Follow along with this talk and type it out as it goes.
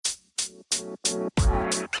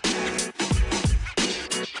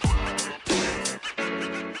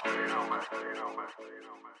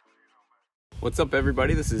What's up,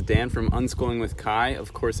 everybody? This is Dan from Unschooling with Kai.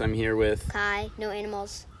 Of course, I'm here with... Kai. No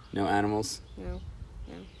animals. No animals? No.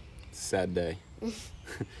 It's a sad day.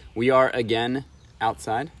 We are, again,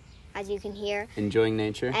 outside. As you can hear. Enjoying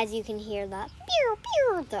nature. As you can hear the pew,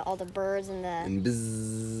 all the birds and the... And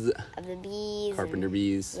buzz. Of the bees. Carpenter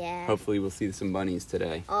bees. Yeah. Hopefully we'll see some bunnies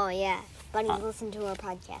today. Oh, yeah. Bunnies listen to our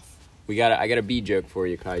podcast. I got a bee joke for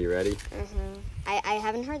you, Kai. You ready? Mm-hmm. I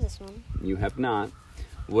haven't heard this one. You have not.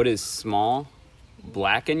 What is small,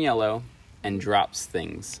 black and yellow, and drops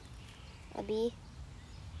things? A bee?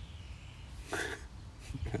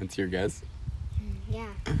 That's your guess?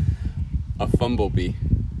 Yeah. A fumblebee.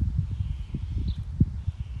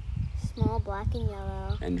 Small, black, and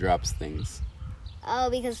yellow. And drops things. Oh,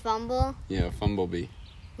 because fumble? Yeah, fumblebee.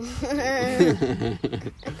 Good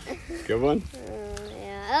one?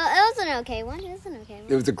 Yeah. It was an okay one.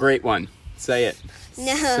 It was a great one. Say it.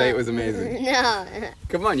 No. Say it was amazing. No.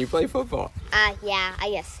 Come on, you play football. Yeah, I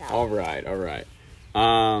guess so. All right.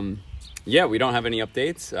 Yeah, we don't have any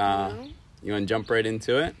updates. No. You want to jump right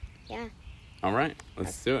into it? Yeah. All right,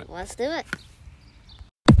 let's do it. Let's do it.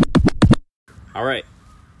 All right.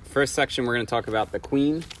 First section, we're going to talk about the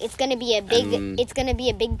queen. It's gonna be a big. It's gonna be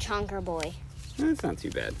a big chonker boy. That's not too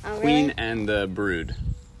bad. Oh, Queen really? and the brood,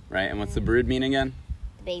 right? And what's the brood mean again?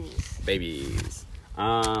 Babies. Babies.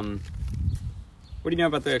 What do you know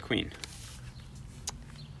about the queen?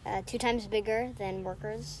 2 times bigger than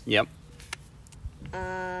workers. Yep.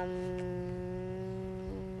 That's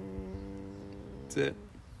it.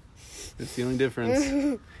 That's the only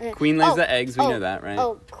difference. Queen lays the eggs. We know that, right?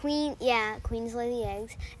 Oh, queen. Yeah, queens lay the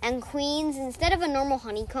eggs. And queens, instead of a normal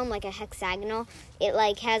honeycomb, like a hexagonal, it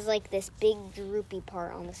has this big droopy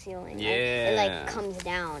part on the ceiling. Yeah. It comes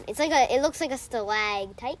down. It's it looks like a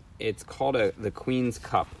stalactite. It's called the queen's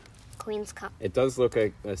cup. Queen's cup. It does look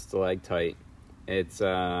like a stalactite. It's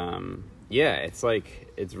it's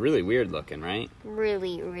really weird looking, right?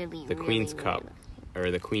 Really, really, The really queen's weird. cup,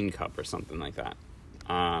 or the queen cup, or something like that.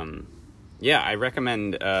 Yeah, I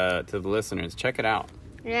recommend to the listeners, check it out.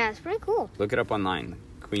 Yeah, it's pretty cool. Look it up online.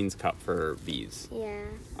 Queen's cup for bees. Yeah.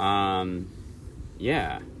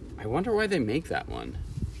 Yeah. I wonder why they make that one.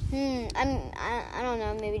 I don't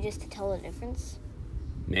know. Maybe just to tell the difference.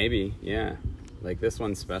 Maybe, yeah. Like this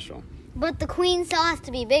one's special. But the queen still has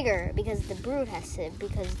to be bigger because the brood has to.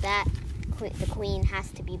 Because the queen has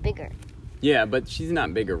to be bigger. Yeah, but she's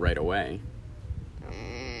not bigger right away.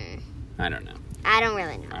 I don't know. I don't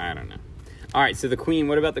really know. I don't know. All right, so the queen.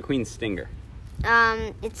 What about the queen's stinger?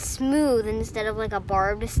 It's smooth instead of a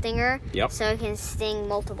barbed stinger. Yep. So it can sting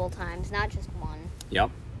multiple times, not just one.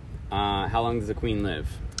 Yep. How long does the queen live?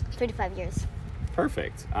 3 to 5 years.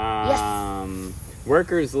 Perfect. Yes.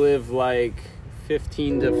 Workers live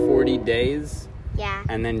 15 to 40 days. Yeah.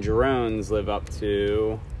 And then drones live up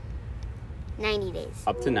to 90 days.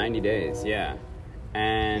 Up to 90 days, yeah.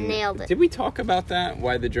 And nailed it. Did we talk about that?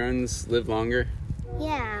 Why the drones live longer?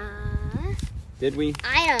 Yeah. Did we?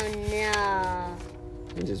 I don't know.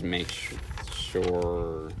 Let me just make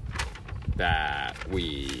sure that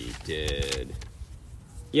we did.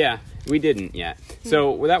 Yeah, we didn't yet.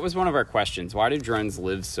 So that was one of our questions. Why do drones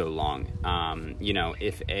live so long?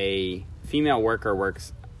 If a female worker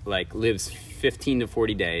lives 15 to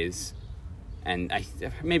 40 days, and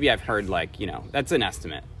I've heard that's an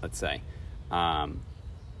estimate, let's say,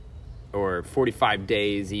 or 45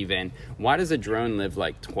 days even. Why does a drone live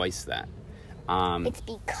twice that? It's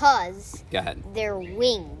because Go ahead. their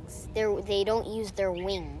wings. They don't use their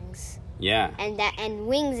wings. Yeah. And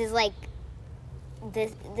wings is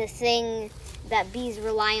the thing that bees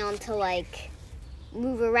rely on to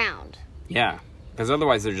move around. Yeah, because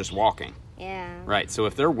otherwise they're just walking. Yeah. Right. So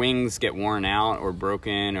if their wings get worn out or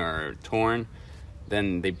broken or torn,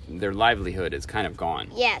 then their livelihood is kind of gone.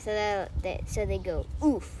 Yeah. So they go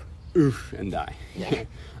oof. Oof, and die. Yeah.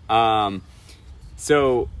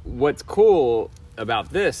 So what's cool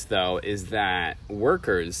about this, though, is that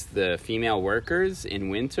workers, the female workers in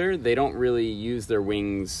winter, they don't really use their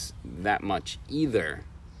wings that much either.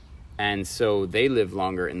 And so they live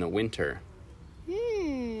longer in the winter.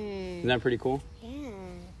 Isn't that pretty cool? Yeah.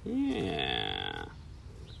 Yeah.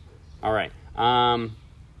 All right.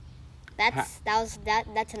 That's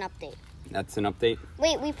an update. That's an update?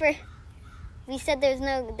 Wait, we said there's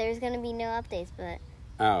going to be no updates, but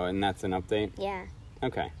Oh, and that's an update? yeah.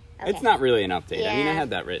 Okay. It's not really an update. I mean, I Yeah.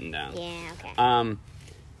 had that written down. Yeah, okay.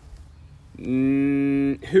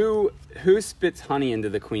 Who spits honey into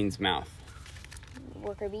the queen's mouth?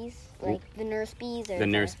 Worker bees? like the nurse bees or The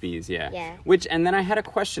nurse bees, yeah. Yeah. And then I had a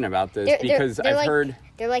question about this because they're I've like, heard.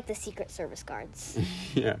 they're like the Secret Service guards.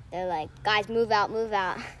 Yeah. They're like, guys, move out, move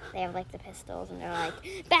out. They have like the pistols, and they're like,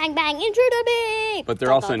 bang, bang, intruder bee. But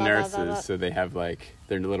they're also nurses, so they have like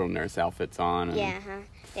their little nurse outfits on. And, Yeah,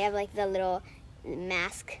 they have like the little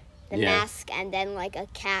mask, mask, and then like a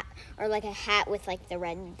cap or like a hat with like the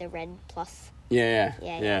red plus.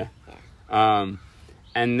 Yeah.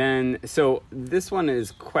 And then, so this one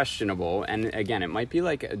is questionable, and again, it might be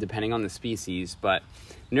like depending on the species, but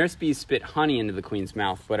nurse bees spit honey into the queen's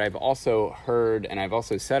mouth. But I've also heard, and I've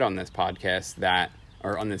also said on this podcast that,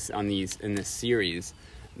 or in this series,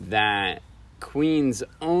 that queens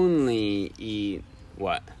only eat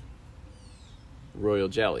what? Royal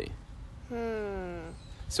jelly.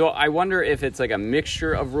 So I wonder if it's like a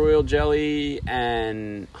mixture of royal jelly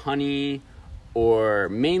and honey, or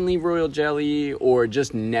mainly royal jelly, or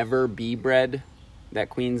just never bee bread that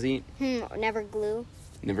queens eat. Never glue.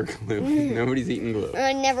 Never glue. Nobody's eating glue.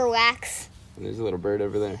 Or never wax. There's a little bird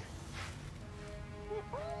over there.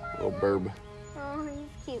 Little burb. Oh, he's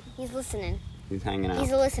cute. He's listening. He's hanging out.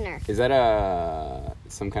 He's a listener. Is that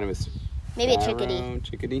some kind of a Maybe a sparrow? chickadee.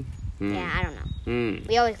 Chickadee? Yeah, I don't know.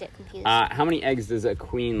 We always get confused. How many eggs does a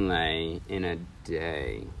queen lay in a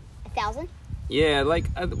day? 1,000? Yeah, like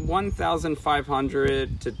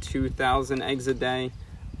 1,500 to 2,000 eggs a day.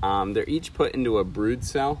 They're each put into a brood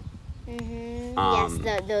cell. Yes,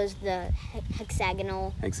 the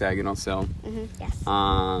hexagonal. Hexagonal cell. Yes.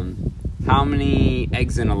 How many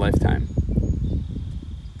eggs in a lifetime?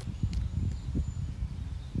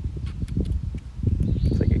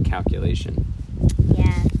 It's like a calculation.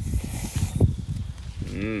 Yeah.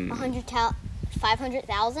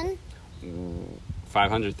 500,000?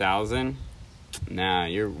 500,000? Nah,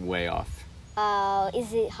 you're way off.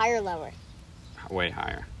 Is it higher or lower? Way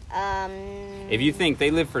higher. If you think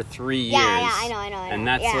they live for 3 years. Yeah, I know. And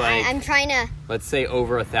that's like, I'm trying to. Let's say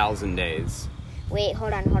over 1,000 days. Wait,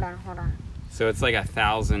 hold on. So it's like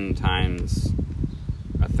 1,000 times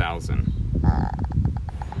 1,000.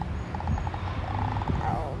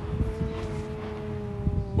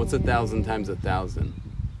 What's 1,000 times 1,000?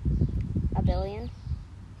 A billion?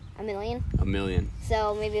 A million? A million.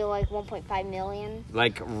 So maybe like 1.5 million?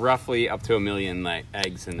 Like roughly up to 1 million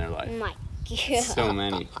eggs in their life. My God. So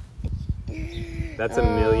many. That's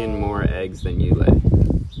 1 million more eggs than you lay.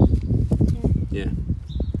 Yeah.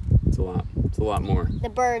 It's a lot. It's a lot more. The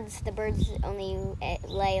birds only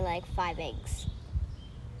lay like 5 eggs.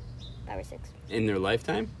 5 or 6. In their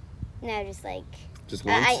lifetime? No, just like... Just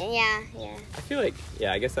once? Yeah. I feel like,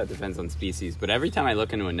 I guess that depends on species, but every time I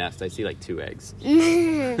look into a nest, I see like 2 eggs.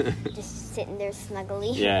 Just sitting there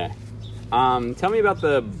snuggly. Yeah. Tell me about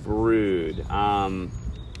the brood.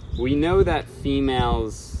 We know that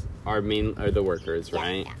females are the workers,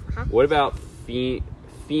 right? Yeah. Uh-huh. What about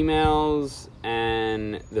females?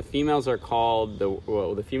 And the females are called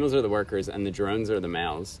the females are the workers, and the drones are the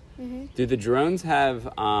males. Mm-hmm. Do the drones have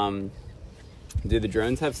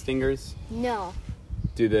stingers? No.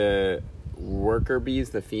 Do the worker bees,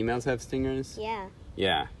 the females, have stingers? Yeah.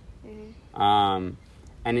 Yeah. Mm-hmm.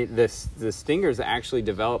 And the stingers actually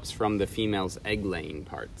develops from the female's egg-laying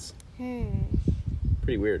parts.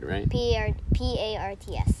 Pretty weird, right?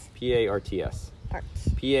 P-A-R-T-S. P-A-R-T-S. Parts.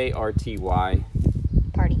 P-A-R-T-Y.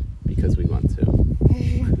 Party. Because we want to.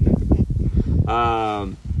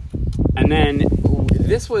 And then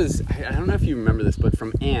this was, I don't know if you remember this, but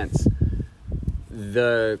from ants,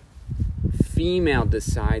 the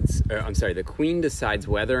queen decides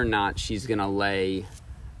whether or not she's going to lay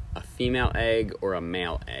a female egg or a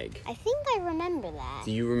male egg. I think I remember that.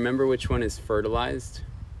 Do you remember which one is fertilized?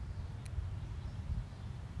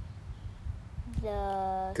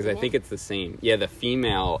 Because I think it's the same. Yeah, the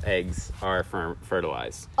female eggs are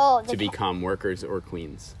fertilized to become workers or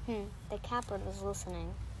queens. The catbird was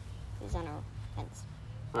listening. He's on our fence.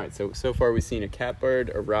 All right, so far we've seen a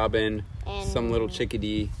catbird, a robin, and some little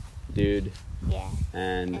chickadee dude. Yeah.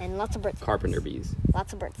 And lots of bird sounds. Carpenter bees.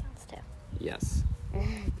 Lots of bird sounds, too. Yes.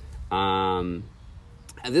 And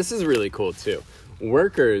this is really cool, too.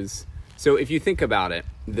 Workers, so if you think about it,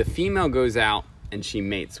 the female goes out and she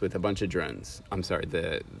mates with a bunch of drones. I'm sorry,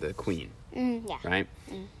 the queen. Yeah. Right?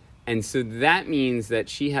 And so that means that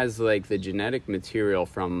she has, like, the genetic material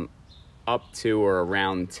from up to or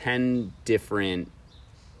around 10 different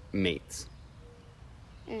mates.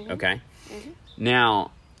 Okay?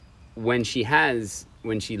 Now, when she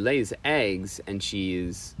lays eggs and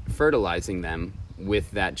she's fertilizing them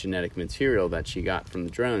with that genetic material that she got from the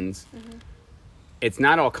drones, it's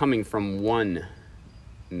not all coming from one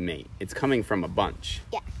mate. It's coming from a bunch.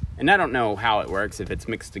 Yeah. And I don't know how it works, if it's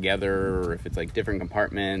mixed together or if it's like different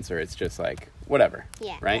compartments or it's just like whatever.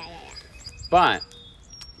 Yeah. Right? Yeah. But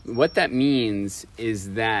what that means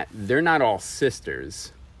is that they're not all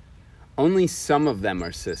sisters. Only some of them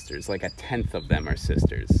are sisters, like 1/10 of them are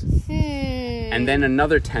sisters. And then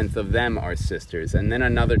another 1/10 of them are sisters. And then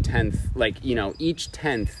another 1/10, like, each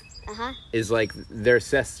 1/10 is like their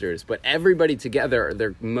sisters. But everybody together,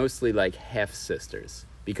 they're mostly like half sisters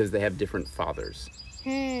because they have different fathers.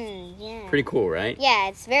 Yeah. Pretty cool, right? Yeah,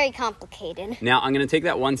 it's very complicated. Now, I'm going to take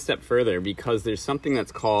that one step further because there's something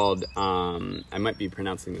that's called, I might be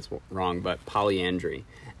pronouncing this wrong, but polyandry.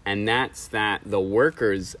 And that's that the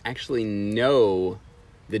workers actually know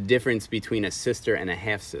the difference between a sister and a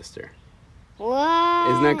half-sister. What?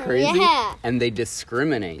 Isn't that crazy? Yeah. And they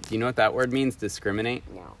discriminate. Do you know what that word means, discriminate?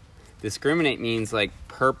 No. Discriminate means like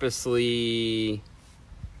purposely,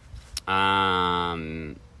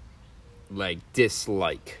 like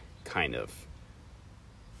dislike, kind of.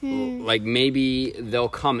 Like maybe they'll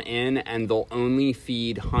come in and they'll only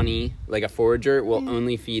feed honey, like a forager will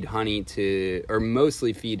only feed honey to, or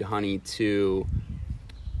mostly feed honey to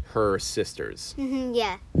her sisters,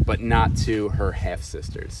 Yeah. but not to her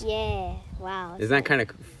half-sisters. Yeah. Wow. Isn't that kind of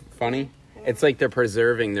funny? It's like they're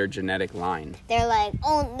preserving their genetic line. They're like,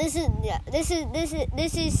 oh, this is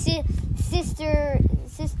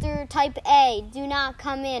sister type A. Do not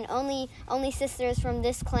come in. Only sisters from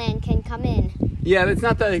this clan can come in. Yeah, it's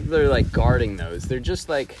not that they're like guarding those. They're just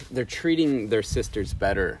like they're treating their sisters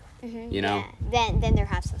better. You know? Yeah. Then they're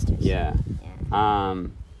half sisters. Yeah.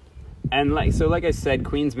 And like I said,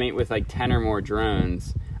 queens mate with like 10 or more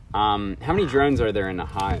drones. How many drones are there in a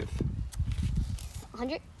hive?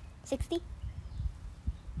 160.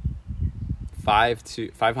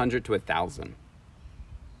 500 to 1,000.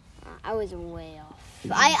 I was way off. You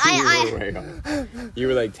were way off. You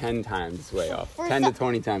were like 10 times way off. 10 to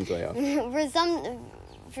 20 times way off.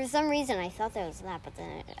 For some reason, I thought that was that, but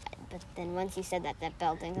then once you said that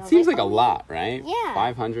building, It seems like a lot, right? Yeah.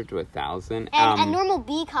 500 to 1,000. And a normal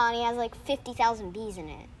bee colony has like 50,000 bees in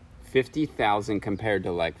it. 50,000 compared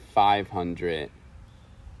to like 500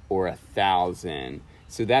 or 1,000.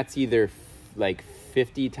 So that's either like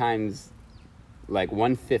 50 times like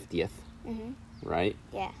 1/50th, right?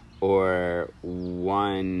 Yeah. Or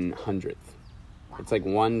 1/100th. It's like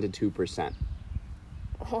 1 to 2%,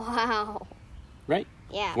 Wow. right?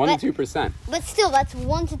 Yeah. 1 to 2%. But still, that's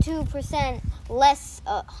 1 to 2% less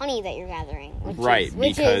honey that you're gathering.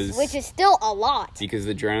 Which is still a lot. Because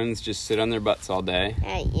the drones just sit on their butts all day.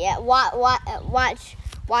 Yeah. Watch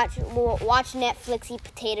Netflix, eat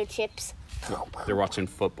potato chips. They're watching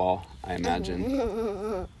football, I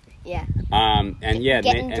imagine. Yeah. And yeah,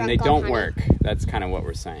 Getting and they drunk on don't honey. work. That's kind of what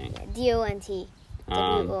we're saying. DONT.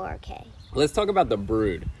 WORK. Let's talk about the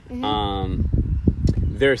brood.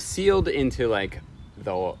 They're sealed into like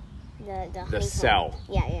the honeycomb. cell.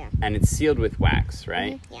 Yeah. And it's sealed with wax,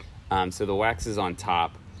 right? Yeah. So the wax is on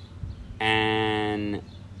top. And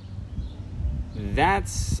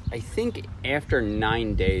that's, I think, after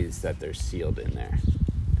 9 days that they're sealed in there.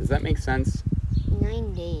 Does that make sense?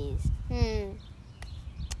 9 days.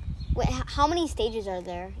 Wait, how many stages are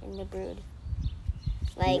there in the brood?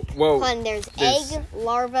 Like, there's egg,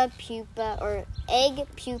 larva, pupa, or egg,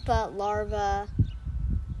 pupa, larva,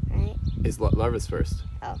 right? Is larva's first.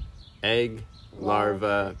 Oh. Egg,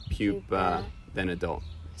 larva, pupa, then adult.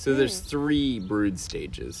 So there's 3 brood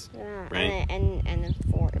stages, right? And then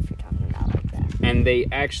 4 if you're talking about like that. And they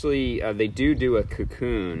actually, they do a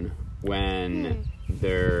cocoon when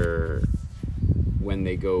they're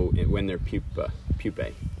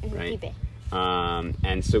pupae, right? Pupae.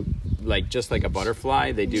 And so, like, just like a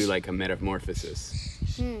butterfly, they do like a metamorphosis.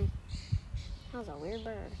 That was a weird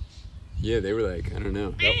bird. Yeah, they were like, I don't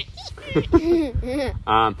know.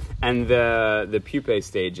 And the pupae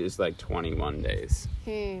stage is like 21 days.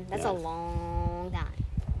 That's a long time.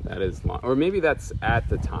 That is long. Or maybe that's at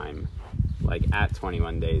the time. Like, at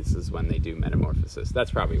 21 days is when they do metamorphosis. That's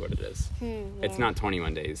probably what it is. It's not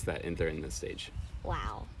 21 days that they're in this stage.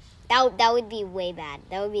 Wow. That would be way bad.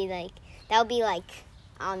 That would be like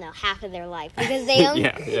I don't know, half of their life, because they only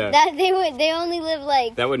they only live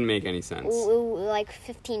like, that wouldn't make any sense. Like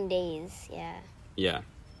 15 days. Yeah.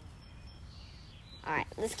 All right,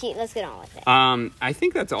 let's get on with it. I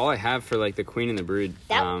think that's all I have for like the queen and the brood.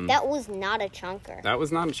 That was not a chunker. That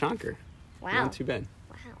was not a chunker. Wow. Not too bad.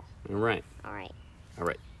 Wow. All right. All right.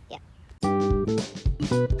 Yeah.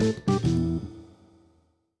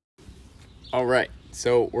 All right.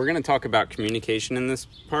 So we're going to talk about communication in this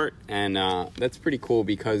part, and that's pretty cool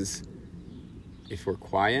because if we're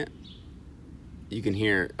quiet, You can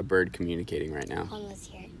hear a bird communicating right now. Hold on, let's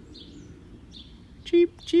hear it.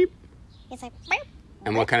 Cheep, cheep. It's like...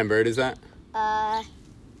 And what kind of bird is that? Dad,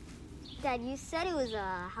 you said it was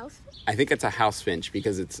a house finch? I think it's a house finch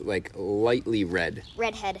because it's like lightly red.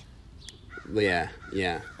 Redhead. Yeah.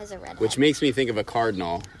 Has a red Which head. makes me think of a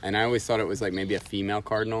cardinal, and I always thought it was like maybe a female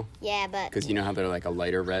cardinal. Yeah, but... Because you know how they're like a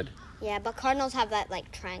lighter red? Yeah, but cardinals have that,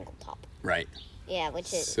 like, triangle top. Right. Yeah,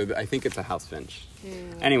 which is... So I think it's a house finch.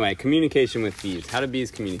 Anyway, communication with bees. How do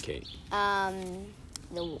bees communicate?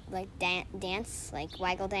 Dance, like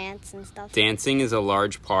waggle dance and stuff. Dancing is a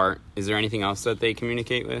large part. Is there anything else that they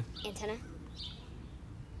communicate with? Antenna.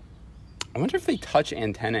 I wonder if they touch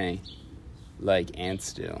antennae like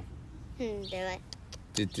ants do. They're like...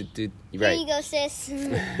 Right. Here you go, sis.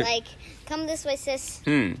 Like, come this way, sis.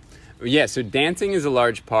 Yeah, so dancing is a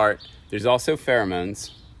large part. There's also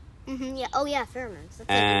pheromones. Yeah. Oh, yeah, pheromones.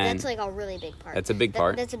 That's like a really big part. That's a big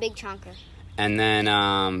part. That's a big chonker. And then,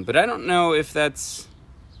 but I don't know if that's...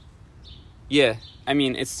 Yeah, I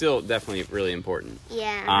mean, it's still definitely really important.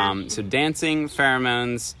 Yeah. So dancing,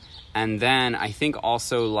 pheromones, and then I think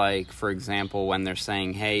also, like, for example, when they're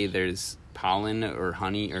saying, hey, there's pollen or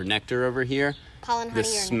honey or nectar over here, pollen, honey, the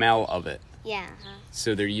or smell of it. Yeah.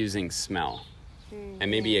 So they're using smell.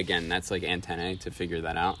 And maybe, again, that's like antennae to figure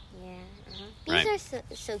that out. Yeah. Bees are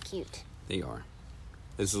so cute. They are.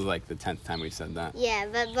 This is like the 10th time we've said that. Yeah,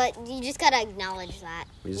 but you just gotta acknowledge that.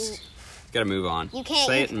 We just gotta move on. You can't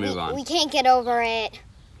say it and move on. We can't get over it.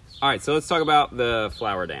 All right, so let's talk about the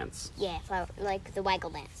flower dance. Yeah, like the waggle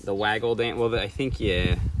dance. The waggle dance. Well, I think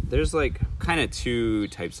there's like kind of two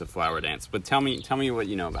types of flower dance. But tell me what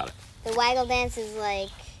you know about it. The waggle dance is like,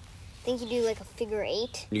 I think you do like a figure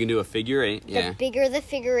 8. You can do a figure 8. Yeah. The bigger the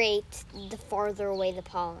figure 8, the farther away the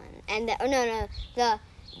pollen. And I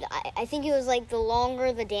think it was like the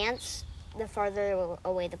longer the dance, the farther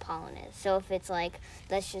away the pollen is. So if it's like,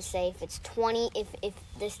 let's just say if it's 20, if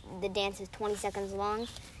the dance is 20 seconds long,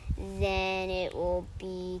 then it will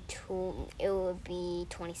be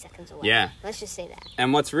 20 seconds away. Yeah. Let's just say that.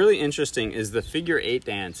 And what's really interesting is the figure 8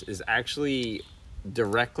 dance is actually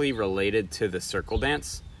directly related to the circle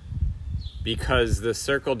dance, because the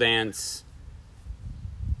circle dance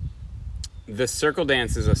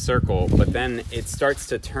is a circle, but then it starts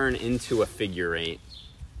to turn into a figure 8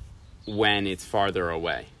 when it's farther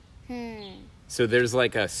away. So there's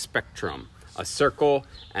like a spectrum, a circle,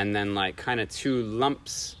 and then like kind of 2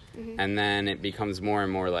 lumps, and then it becomes more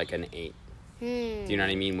and more like an 8. Do you know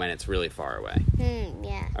what I mean? When it's really far away.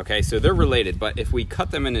 Yeah. Okay, so they're related, but if we cut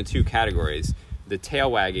them into 2 categories, the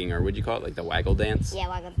tail wagging, or would you call it like the waggle dance? Yeah,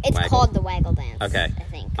 waggle. It's called the waggle dance. Okay. I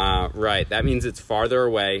think. Right. That means it's farther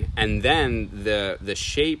away, and then the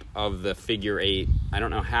shape of the figure 8, I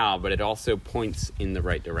don't know how, but it also points in the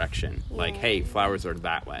right direction. Yeah. Like, hey, flowers are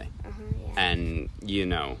that way, and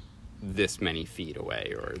this many feet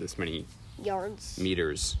away, or this many yards,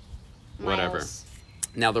 meters, miles. Whatever.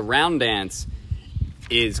 Now the round dance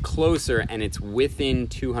is closer, and it's within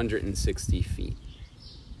 260 feet.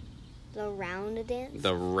 The round dance?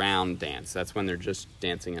 The round dance. That's when they're just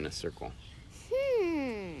dancing in a circle.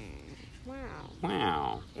 Wow.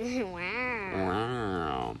 Wow.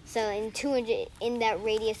 So in that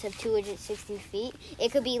radius of 260 feet,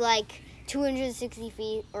 it could be like 260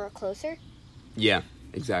 feet or closer? Yeah,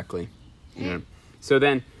 exactly. Yeah. So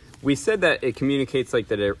then we said that it communicates like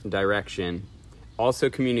the direction, also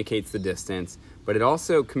communicates the distance, but it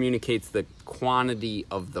also communicates the quantity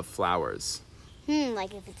of the flowers.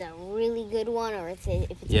 Like if it's a really good one, or if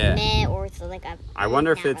it's a meh, or it's like a... I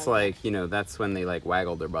wonder if it's like, that's when they like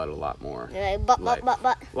waggle their butt a lot more. But.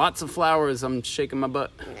 Lots of flowers, I'm shaking my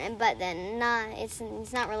butt. But then, it's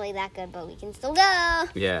not really that good, but we can still go.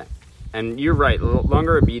 Yeah. And you're right, the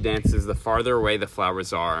longer a bee dances, the farther away the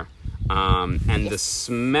flowers are. And the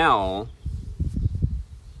smell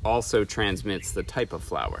also transmits the type of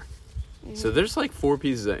flower. So there's like 4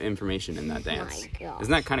 pieces of information in that dance. My gosh.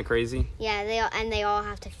 Isn't that kind of crazy? Yeah, they all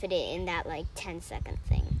have to fit it in that like 10-second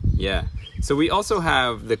thing. Yeah. So we also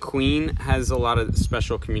have the queen has a lot of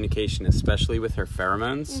special communication, especially with her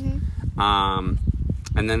pheromones.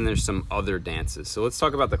 And then there's some other dances. So let's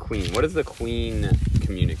talk about the queen. What does the queen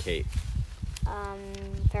communicate?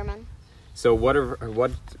 Pheromone. So what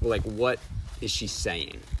is she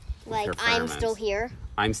saying? Like, I'm still here.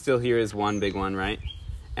 I'm still here is one big one, right?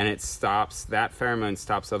 And that pheromone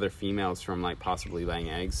stops other females from like possibly laying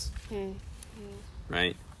eggs.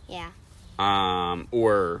 Right? Yeah.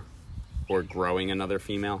 Or growing another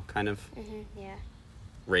female, kind of. Yeah.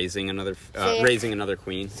 Raising another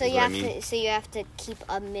queen. So you have to keep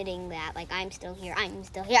emitting that, like, I'm still here, I'm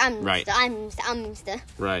still here, I'm right. I'm still.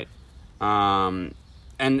 Right.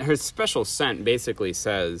 and her special scent basically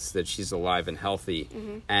says that she's alive and healthy.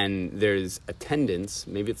 And there's attendants.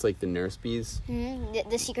 Maybe it's like the nurse bees.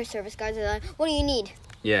 The Secret Service guards are like, what do you need?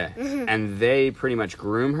 Yeah, and they pretty much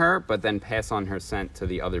groom her, but then pass on her scent to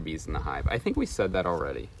the other bees in the hive. I think we said that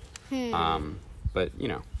already. But, you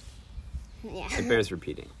know, Yeah. it bears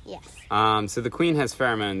repeating. Yes. So the queen has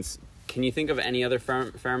pheromones. Can you think of any other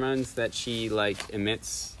pheromones that she, like,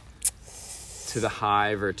 emits to the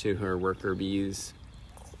hive or to her worker bees?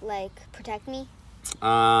 Like, protect me?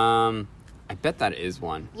 I bet that is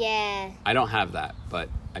one. Yeah. I don't have that, but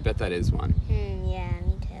I bet that is one. Yeah,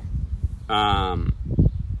 me too.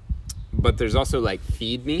 But there's also, like,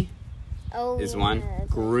 feed me Oh, is yeah, one.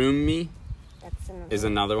 that's Groom me another is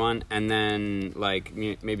another one. And then, like,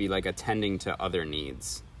 maybe, like, attending to other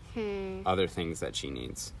needs. Other things that she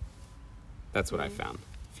needs. That's what I found.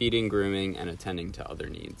 Feeding, grooming, and attending to other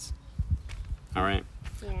needs. All right.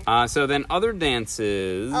 Yeah. So then other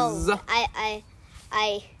dances. Oh,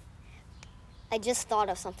 I just thought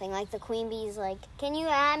of something. Like the queen bee's like, can you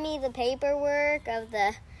add me the paperwork of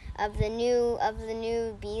the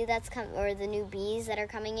new bee that's or the new bees that are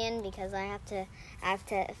coming in, because I have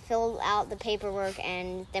to fill out the paperwork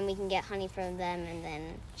and then we can get honey from them, and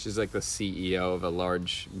then She's like the CEO of a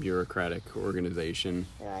large bureaucratic organization.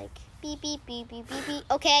 they're like beep beep beep beep beep beep.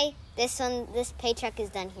 Okay, this paycheck is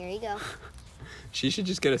done. Here you go. She should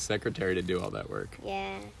just get a secretary to do all that work.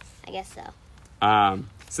 Yeah, I guess so.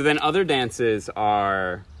 So then other dances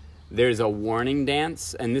are, there's a warning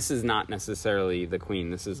dance, and this is not necessarily the queen.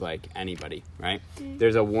 This is like anybody, right?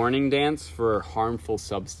 There's a warning dance for harmful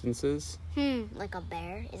substances. Like a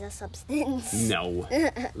bear is a substance. No.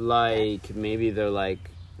 Like, maybe they're like,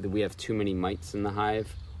 we have too many mites in the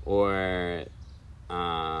hive, or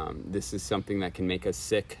this is something that can make us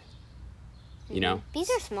sick. You know? Bees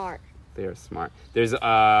are smart. They are smart. There's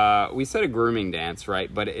we said a grooming dance,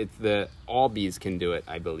 right? But it's all bees can do it,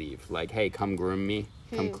 I believe. Like, hey, come groom me,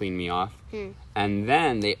 come clean me off. And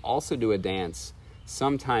then they also do a dance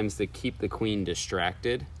sometimes to keep the queen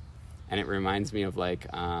distracted. And it reminds me of like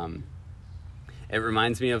a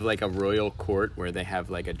royal court where they have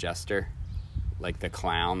like a jester, like the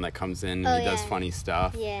clown that comes in and he does funny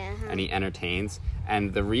stuff. Yeah. And he entertains.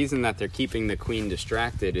 And the reason that they're keeping the queen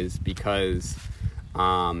distracted is because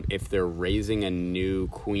if they're raising a new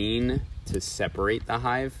queen to separate the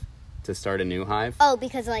hive, to start a new hive. Oh,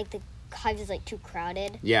 because like the hive is like too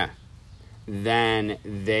crowded. Yeah. Then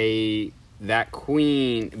that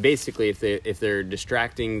queen, basically if they're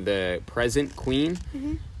distracting the present queen,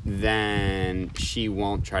 then she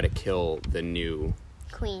won't try to kill the new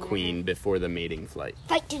queen before the mating flight.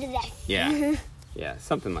 Fight to the death. Yeah. Yeah,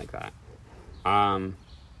 something like that.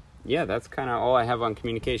 Yeah, that's kind of all I have on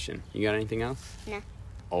communication. You got anything else? No.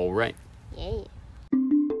 All right. Yay.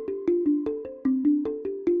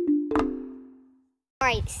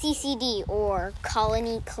 Alright, CCD, or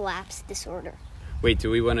colony collapse disorder. Wait,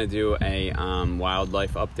 do we want to do a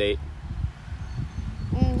wildlife update?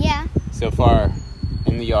 Yeah. So far,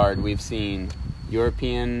 in the yard, we've seen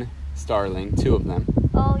European starling, 2 of them.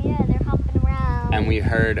 Oh yeah, they're hopping around. And we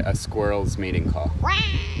heard a squirrel's mating call.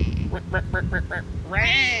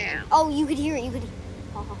 Oh, you could hear it.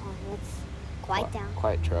 Let's quiet down.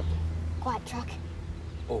 Quiet truck. Quiet truck.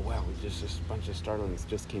 Oh wow, just a bunch of starlings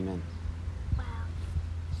just came in. Wow.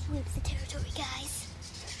 Sweeps the territory, guys.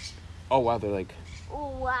 Oh wow, they're like Oh,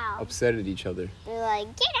 wow. upset at each other. They're like,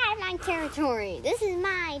 get out of my territory. This is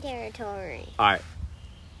my territory. Alright.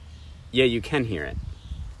 Yeah, you can hear it.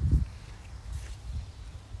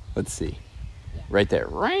 Let's see. Right there.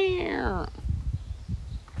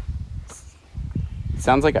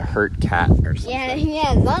 Sounds like a hurt cat or something. Yeah,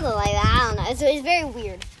 it's something like that. I don't know. It's very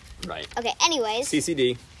weird. Right. Okay, anyways.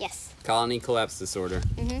 CCD. Yes. Colony collapse disorder.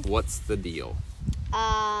 What's the deal?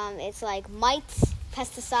 It's like mites,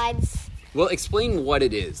 pesticides. Well, explain what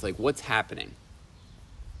it is. Like, what's happening?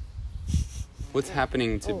 What's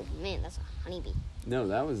happening to... Oh, man, that's a honeybee. No,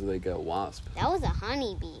 that was like a wasp. That was a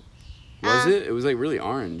honeybee. Was it? It was like really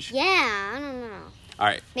orange. Yeah, I don't know. All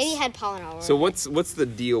right. Maybe it had pollen all over. So what's the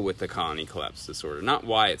deal with the colony collapse disorder? Not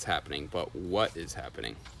why it's happening, but what is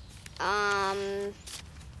happening? And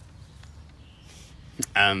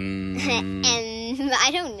I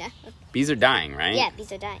don't know. Bees are dying, right? Yeah,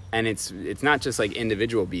 bees are dying. And it's not just like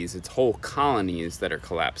individual bees; it's whole colonies that are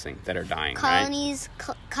collapsing, that are dying, Colonies,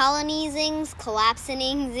 colonizings,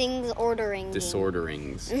 collapsingings, orderings.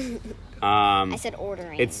 Disorderings. I said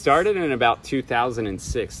ordering. It started in about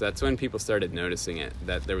 2006. That's when people started noticing it,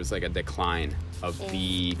 that there was like a decline of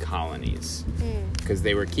bee colonies. Because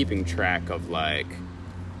they were keeping track of like,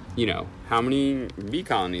 how many bee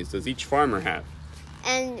colonies does each farmer have?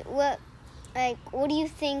 And what Like, what do you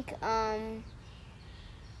think?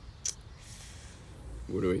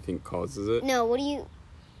 What do we think causes it? No, what do you?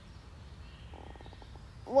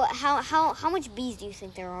 What? How much bees do you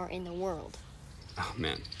think there are in the world? Oh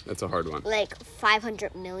man, that's a hard one. Like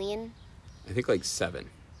 500 million? I think like 7.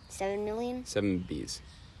 7 million? 7 bees.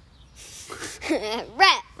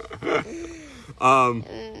 Rat. Um,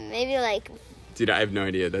 Maybe like dude, I have no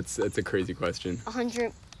idea. That's a crazy question.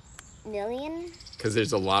 100 million? Because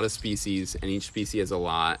there's a lot of species, and each species has a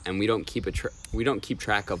lot, and we don't keep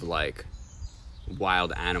track of like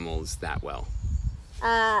wild animals that well.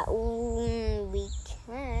 We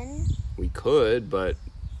can. We could, but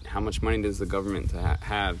how much money does the government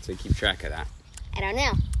have to keep track of that? I don't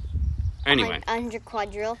know. Anyway, 100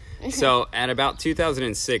 quadrille. so at about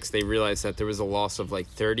 2006, they realized that there was a loss of like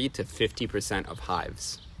 30 to 50% of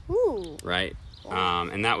hives, Ooh. right?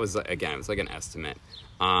 And that was, again, it was like an estimate.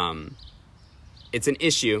 It's an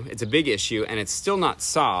issue. It's a big issue, and it's still not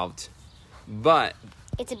solved, but...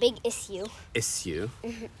 It's a big issue.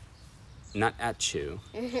 Not at you.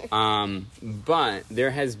 But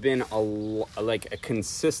there has been a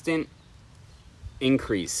consistent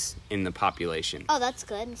increase in the population. Oh, that's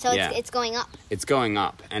good. So Yeah. it's going up, It's going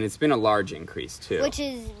up, and it's been a large increase too. which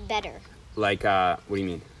is better. Like, what do you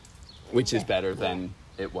mean? Which is better than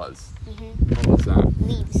it was. Mm-hmm. What was that?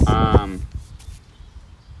 Leaves.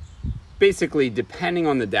 Basically, depending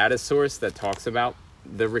on the data source that talks about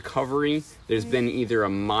the recovery, there's been either a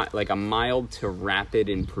mild to rapid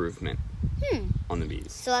improvement on the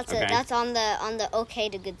bees. So that's on the okay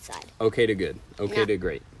to good side. Okay to good. Okay No. to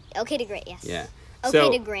great. Okay to great, yes. Yeah. Okay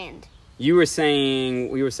So to grand. we were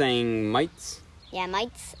saying mites, Yeah,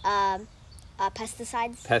 mites.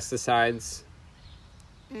 Pesticides. pesticides,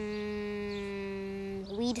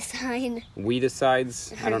 Weedicide.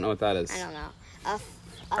 weedicides. I don't know what that is. I don't know.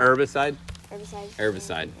 Herbicide. Herbicide.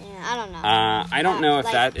 Herbicide. Yeah, I don't know. I don't know if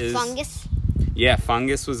like that is fungus. Yeah,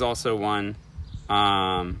 fungus was also one.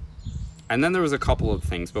 And then there was a couple of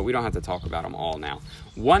things, but we don't have to talk about them all now.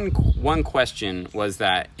 One question was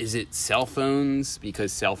that, is it cell phones?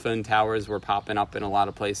 Because cell phone towers were popping up in a lot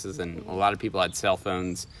of places, and a lot of people had cell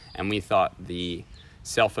phones, and we thought the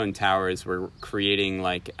cell phone towers were creating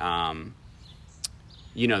like, are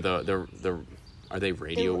they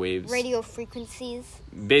radio waves? Radio frequencies.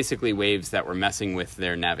 Basically waves that were messing with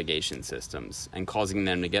their navigation systems and causing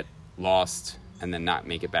them to get lost and then not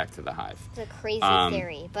make it back to the hive. It's a crazy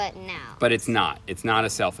theory, but now. But it's not. It's not a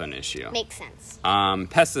cell phone issue. Makes sense.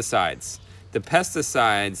 Pesticides. The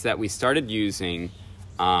pesticides that we started using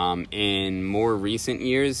in more recent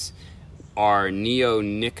years are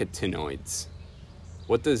neonicotinoids.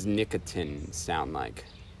 What does nicotine sound like?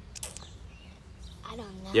 I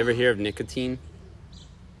don't know. You ever hear of nicotine?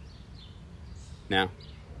 No?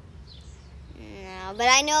 No, but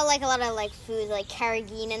I know like a lot of like foods like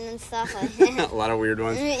carrageenan and stuff. A lot of weird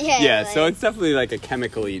ones? Yeah, so like- it's definitely like a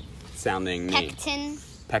chemically sounding name. Pectin.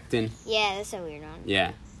 Pectin? Yeah, that's a weird one.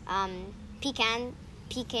 Yeah.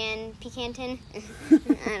 Picantin. I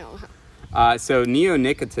don't know. So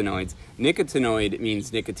neonicotinoids. Nicotinoid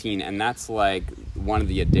means nicotine, and that's like one of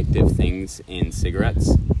the addictive things in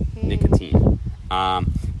cigarettes. Nicotine.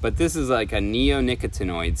 But this is like a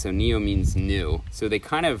neonicotinoid. So neo means new. So they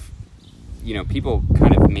kind of, people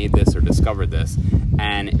kind of made this or discovered this,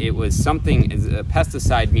 and it was something. Is a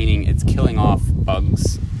pesticide, meaning it's killing off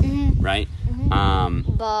bugs, right?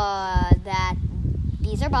 But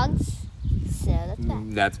these are bugs, so that's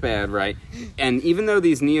bad. That's bad, right? And even though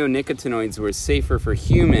these neonicotinoids were safer for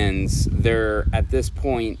humans, they're at this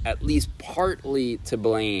point at least partly to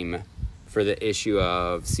blame for the issue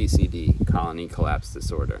of CCD, colony collapse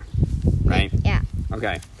disorder, right? Yeah.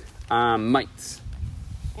 Okay. Mites.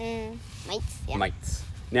 Mites. Yeah. Mites.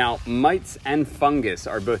 Now, mites and fungus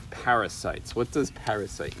are both parasites. What does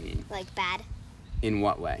parasite mean? Like bad. In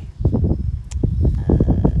what way? I don't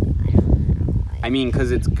know. I mean,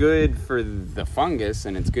 because it's good for the fungus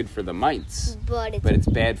and it's good for the mites, But but it's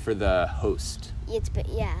bad for the host.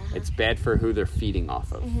 yeah. It's bad for who they're feeding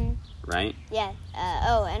off of, right? Yeah.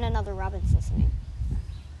 And another Robin's listening.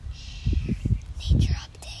 Nature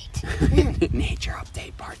update. Nature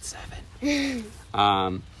update part 7.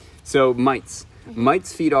 So mites.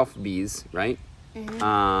 Mites feed off bees, right?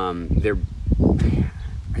 Are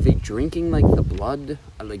they drinking like the blood?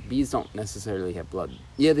 Like bees don't necessarily have blood.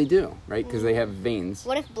 Yeah, they do, right? Because they have veins,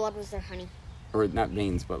 What if blood was their honey? or not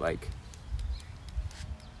veins, but like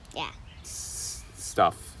Yeah.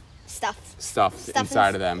 stuff Stuff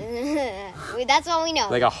inside of them, That's all we know.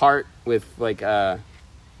 like a heart with like the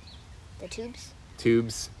tubes.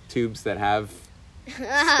 tubes that have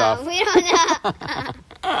stuff. We don't know.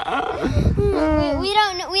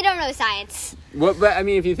 we don't know science. Well, but I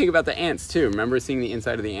mean, if you think about the ants too, remember seeing the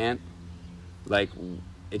inside of the ant? Like,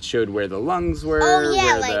 it showed where the lungs were, Oh yeah,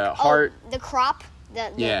 where like the heart, the crop,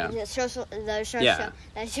 the social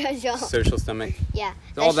social stomach, yeah,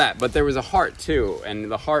 all that. But there was a heart too, and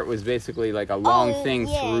the heart was basically like a long thing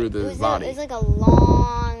through the body. It was like a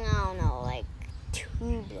long, I don't know, like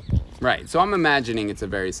tube looking. Right. So I'm imagining it's a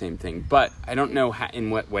very same thing, but I don't know in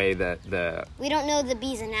what way the We don't know the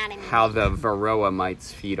bee's anatomy. how the varroa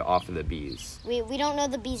mites feed off of the bees. We don't know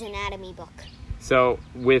the bee's anatomy book. So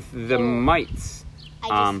with the mites,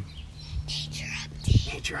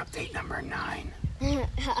 Nature update number 9.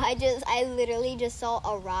 I literally just saw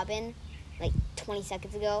a robin like 20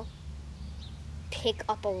 seconds ago pick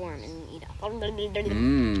up a worm and eat it.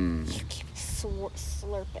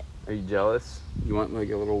 Slurp it. Are you jealous? You want like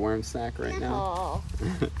a little worm snack right now?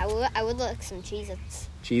 No. I would like some Cheez-Its.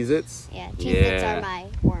 Cheez-Its? Yeah, Cheez-Its are my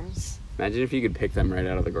worms. Imagine if you could pick them right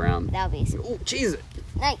out of the ground. That would be sweet. Ooh, Cheez-It!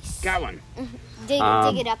 Nice. Got one. Dig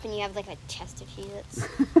it up and you have like a chest of Cheez-Its.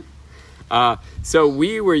 So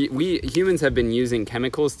we humans have been using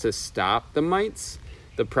chemicals to stop the mites.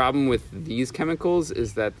 The problem with these chemicals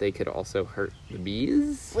is that they could also hurt the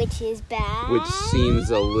bees. Which is bad. Which seems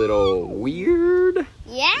a little weird.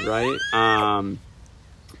 Yeah. Right?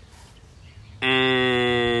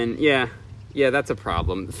 And yeah, that's a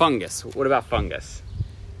problem. Fungus. What about fungus?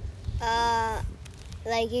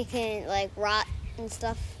 Like it can like rot and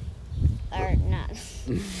stuff. Or not.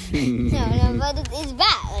 No, but it's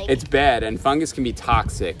bad. Like, it's bad, and fungus can be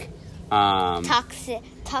toxic.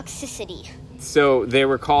 Toxicity. So they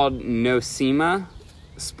were called Nosema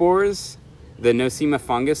spores. The Nosema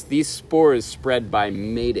fungus. These spores spread by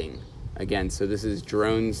mating. Again, so this is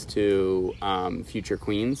drones to future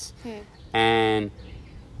queens, and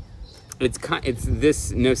it's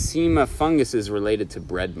this Nosema fungus is related to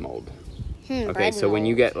bread mold. Okay, so when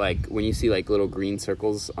you see like little green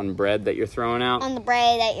circles on bread that you're throwing out on the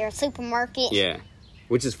bread at your supermarket, yeah,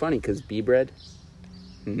 which is funny because bee bread.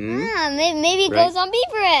 Mm-hmm. Maybe it goes on bee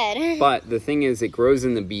bread. But the thing is, it grows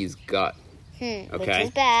in the bee's gut. Okay, which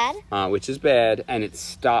is bad. Which is bad, and it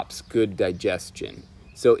stops good digestion.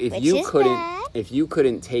 So if you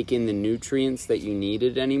couldn't take in the nutrients that you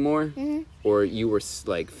needed anymore, or you were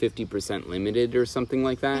like 50% limited or something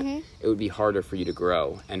like that, it would be harder for you to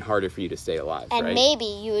grow and harder for you to stay alive. And maybe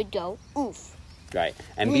you would go oof. Right,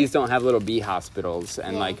 and bees don't have little bee hospitals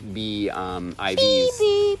and like bee IVs.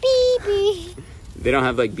 Bee, bee, bee. They don't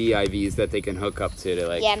have like bee IVs that they can hook up to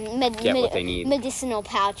like get what they need. Medicinal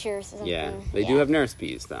pouches or something. Yeah, they do have nurse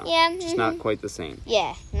bees though. Yeah, it's not quite the same.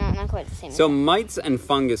 Yeah, not quite the same. So mites and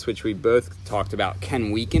fungus, which we both talked about,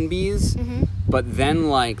 can weaken bees. But then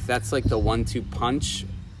like that's like the 1-2 punch,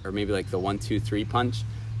 or maybe like the 1-2-3 punch.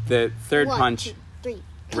 The third punch. 1, 2, 3. Punch.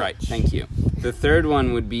 Right, thank you. The third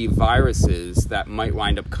one would be viruses that might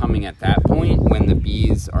wind up coming at that point when the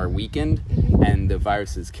bees are weakened and the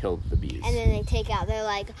viruses kill the bees. And then they're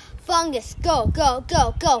like, fungus, go, go,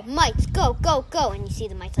 go, go, mites, go, go, go. And you see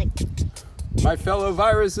the mites like... My fellow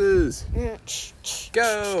viruses,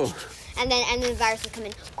 go. And then the viruses come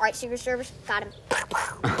in. All right, Secret Service, got him.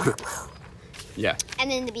 Yeah. And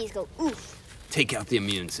then the bees go, oof. Take out the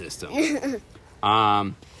immune system.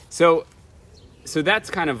 So that's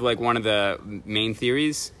kind of like one of the main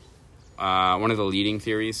theories, one of the leading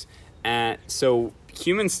theories. So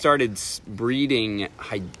humans started breeding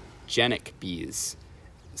hygienic bees.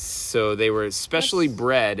 So they were specially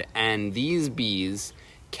bred, and these bees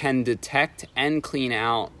can detect and clean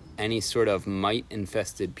out any sort of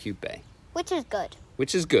mite-infested pupae. Which is good.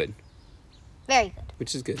 Which is good. Very good.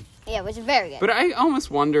 Which is good. Yeah, which is very good. But I almost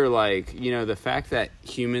wonder, like, the fact that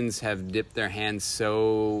humans have dipped their hands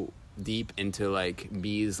so deep into, like,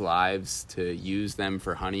 bees' lives to use them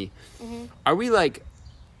for honey. Are we, like...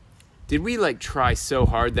 Did we, like, try so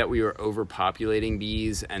hard that we were overpopulating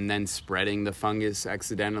bees and then spreading the fungus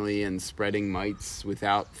accidentally and spreading mites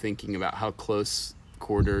without thinking about how close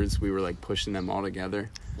quarters we were, like, pushing them all together?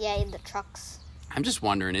 Yeah, in the trucks. I'm just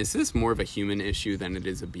wondering, is this more of a human issue than it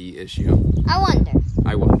is a bee issue? I wonder.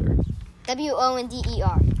 WONDER.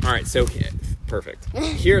 All right, so perfect.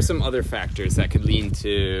 Here are some other factors that could lead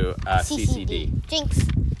to CCD. Jinx.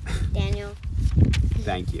 Daniel.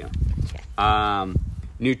 Thank you.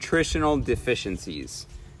 Nutritional deficiencies.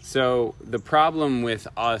 So the problem with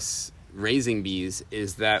us raising bees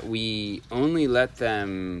is that we only let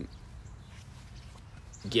them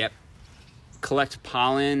collect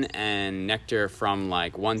pollen and nectar from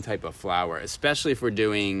like one type of flower, especially if we're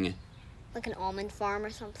doing Like an almond farm or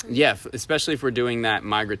something. Yeah, especially if we're doing that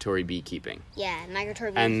migratory beekeeping. Yeah,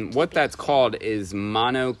 migratory And beekeeping. what that's called is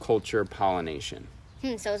monoculture pollination.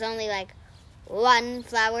 So it's only like one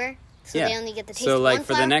flower. So yeah. they only get the taste so of like one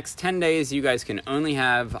for flower. the next 10 days, you guys can only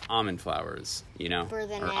have almond flowers, For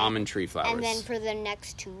the or next- almond tree flowers. And then for the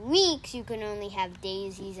next 2 weeks, you can only have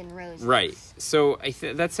daisies and roses. Right. So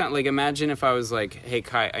that's not like, imagine if I was like, hey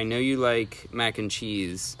Kai, I know you like mac and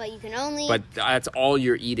cheese, But you can only. but that's all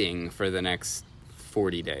you're eating for the next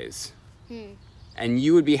 40 days. And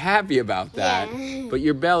you would be happy about that, Yeah. but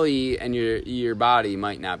your belly and your body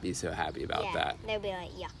might not be so happy about yeah, that. they'd be like,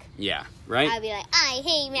 yuck. Yeah, right? I'd be like, I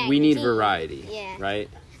hate mac We and need cheese. variety, Yeah. right?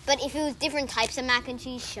 But if it was different types of mac and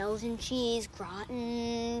cheese, shells and cheese,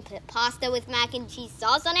 gratin, pasta with mac and cheese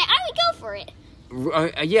sauce on it, I would go for it.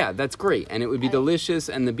 Yeah, that's great, and it would be delicious,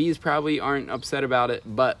 and the bees probably aren't upset about it,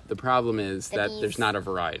 but the problem is The that bees- there's not a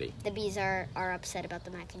variety. The bees are upset about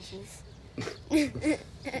the mac and cheese.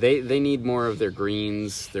 They need more of their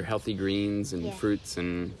greens, their healthy greens and Yeah. fruits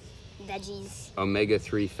and Veggies.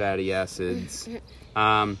 omega-3 fatty acids.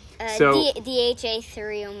 So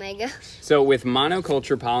DHA3 omega. So with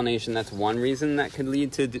monoculture pollination, that's one reason that could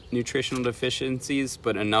lead to nutritional deficiencies.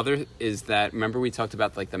 But another is that, remember we talked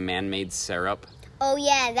about like the man-made syrup? Oh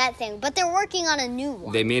yeah, that thing. But they're working on a new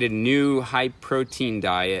one. They made a new high-protein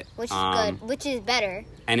diet. Which is good. Which is better.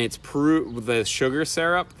 And it's the sugar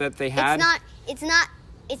syrup that they had. It's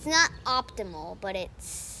not optimal, but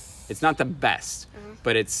it's not the best,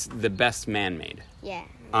 but it's the best man-made. yeah.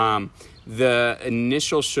 The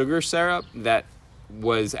initial sugar syrup that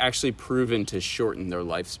was actually proven to shorten their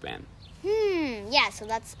lifespan. Yeah, so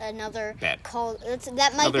that's another Bad.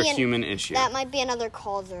 that might Another be human issue. That might be another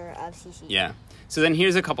causer of CC. Yeah. So then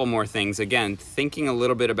here's a couple more things. Again, thinking a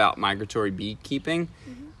little bit about migratory beekeeping,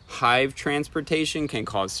 hive transportation can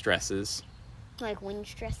cause stresses. Like wind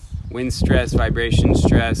stress. Wind stress, vibration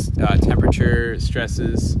stress, temperature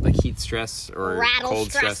stresses, like heat stress or Rattle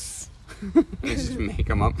cold stress. Just make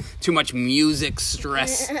them up. Too much music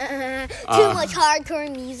stress. Too much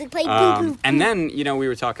hardcore music play. Boop, boop. And then, we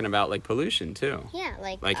were talking about like pollution too. Yeah,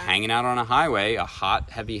 Like hanging out on a highway, a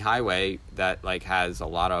hot, heavy highway that like has a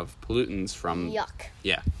lot of pollutants from. Yuck.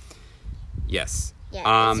 Yeah. Yes.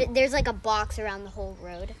 Yeah, there's like a box around the whole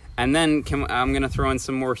road. And then I'm going to throw in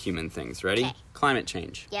some more human things. Ready? Okay. Climate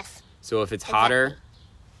change. Yes. So if it's hotter,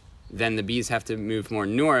 then the bees have to move more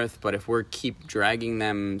north. But if we keep dragging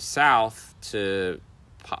them south to,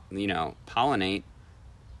 pollinate,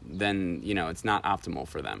 then, it's not optimal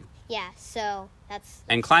for them. Yeah, so that's...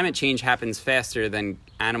 And climate change happens faster than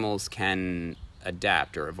animals can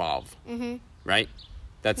adapt or evolve. Mm-hmm. Right?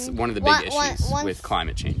 That's one of the big issues with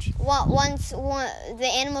climate change.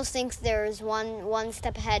 The animals think there's one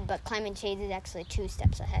step ahead, but climate change is actually 2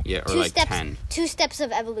 steps ahead. Yeah, or like 10. 2 steps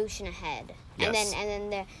of evolution ahead. Yes.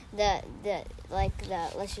 And then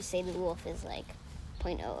let's just say the wolf is like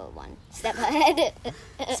 0.001 step ahead.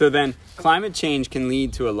 So then climate change can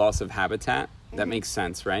lead to a loss of habitat. That makes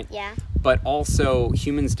sense, right? Yeah. But also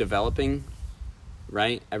humans developing,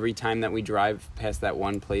 right? Every time that we drive past that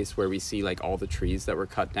one place where we see like all the trees that were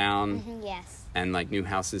cut down Yes. and like new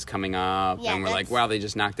houses coming up, Yeah, and we're like, wow, they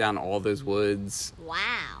just knocked down all those woods.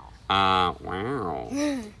 Wow. Wow.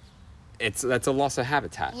 That's a loss of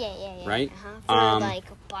habitat. Yeah. Right? For like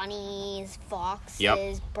bunnies, foxes,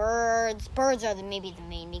 Yep. birds. Birds are maybe the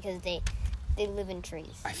main because they live in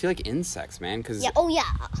trees. I feel like insects, man, because Yeah. Oh yeah.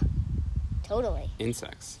 Totally.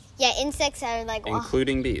 insects, Yeah, insects are like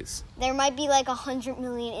including bees, there might be like 100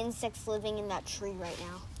 million insects living in that tree right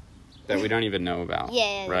now. that we don't even know about.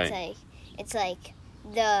 Yeah, right. it's like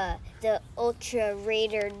the ultra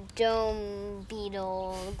raider dome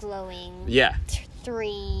beetle glowing. Yeah.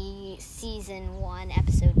 3 season 1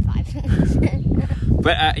 episode 5.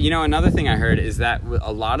 But another thing I heard is that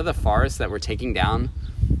a lot of the forests that we're taking down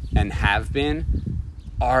and have been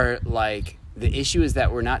are like, the issue is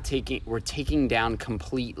that we're taking down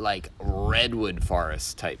complete like redwood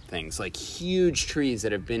forest type things, like huge trees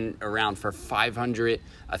that have been around for 500,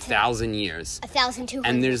 1,000 years. 1,200.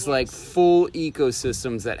 And there's years. like full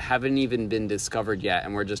ecosystems that haven't even been discovered yet,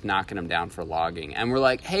 and we're just knocking them down for logging. And we're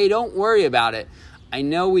like, hey, don't worry about it. I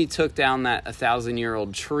know we took down that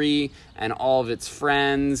 1,000-year-old tree and all of its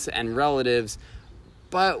friends and relatives,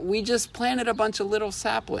 but we just planted a bunch of little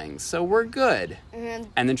saplings, so we're good. Mm-hmm.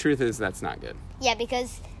 And the truth is, that's not good. Yeah,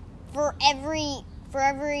 because for every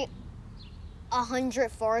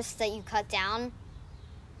 100 forests that you cut down,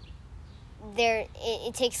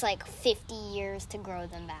 it takes like 50 years to grow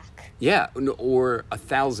them back. Yeah, or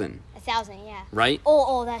 1,000. 1,000, yeah. Right?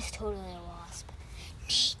 Oh, that's totally a wasp.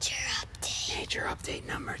 Nature update. Nature update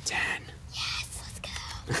number 10. Yes, let's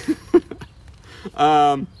go.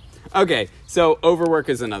 Okay, so overwork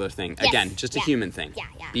is another thing. Yes, Again, just a yeah. human thing. Yeah.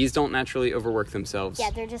 Bees don't naturally overwork themselves.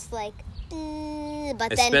 Yeah, they're just like, but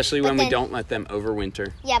then, Especially but when then, we don't let them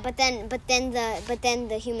overwinter. Yeah, but then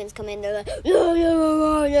the humans come in. They're like,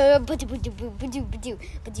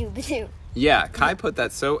 Yeah, Kai put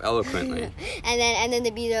that so eloquently. and then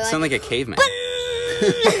the bees are like, Sound like a caveman.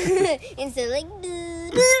 instead of like,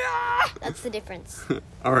 that's the difference.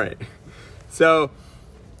 All right. So,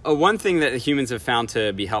 one thing that humans have found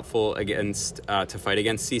to be helpful against to fight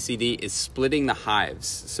against CCD is splitting the hives.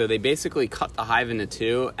 So they basically cut the hive into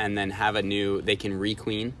two and then have a new. They can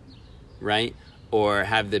requeen, right? Or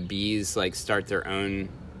have the bees like start their own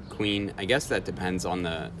queen. I guess that depends on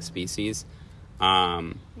the species.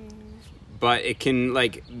 But it can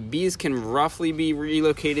bees can roughly be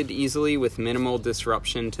relocated easily with minimal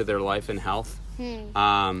disruption to their life and health.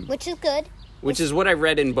 Which is good. Which is what I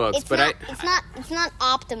read in books, It's but not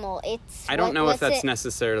optimal. It's I don't know if that's it?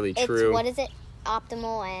 necessarily It's true. what is it?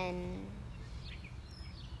 Optimal and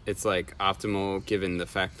It's like optimal given the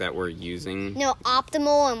fact that we're using. no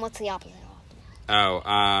optimal and what's the opposite of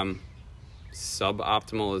optimal?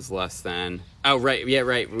 Suboptimal is less than. Oh right, yeah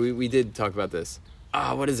right. We did talk about this.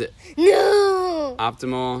 What is it? No.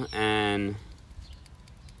 Optimal and.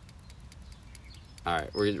 All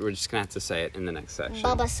right, we're just gonna have to say it in the next section.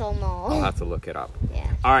 Baba I'll Somo. have to look it up.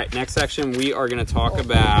 Yeah. All right, next section we are gonna talk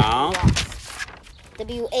about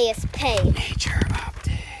WASP. nature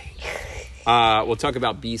update. We'll talk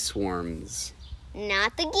about bee swarms,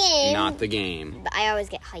 Not the game. not the game. But I always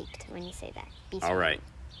get hyped when you say that. All right.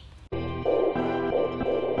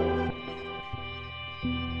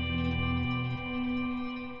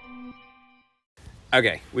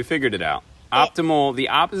 Okay, we figured it out. Optimal, the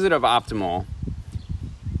opposite of optimal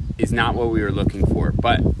is not what we were looking for.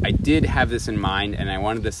 But I did have this in mind, and I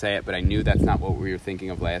wanted to say it, but I knew that's not what we were thinking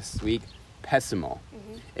of last week. Pessimal.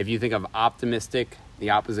 Mm-hmm. If you think of optimistic, the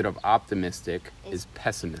opposite of optimistic is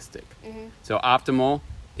pessimistic. Mm-hmm. So optimal,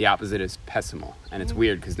 the opposite is pessimal. And it's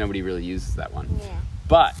weird because nobody really uses that one. Yeah.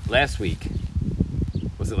 But last week,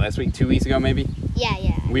 was it last week? 2 weeks ago maybe?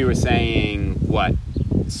 Yeah. We were saying what?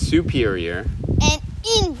 Superior. And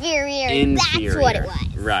inferior. That's what it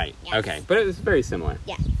was. Right. Yes. Okay. But it was very similar.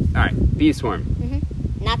 Yeah. All right. Bee swarm.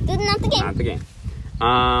 Not the game. Not the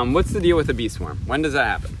game. What's the deal with a bee swarm? When does that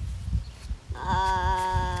happen?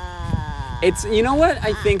 It's, you know what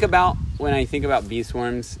I think about when I think about bee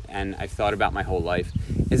swarms, and I've thought about my whole life,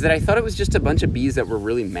 is that I thought it was just a bunch of bees that were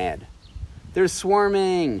really mad. They're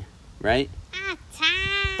swarming, right?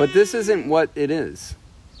 But this isn't what it is.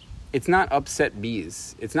 It's not upset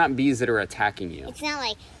bees. It's not bees that are attacking you. It's not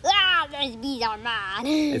like, those bees are mad.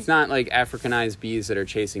 It's not like Africanized bees that are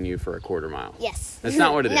chasing you for a quarter mile. Yes. That's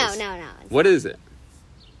not what it is. No. What is it?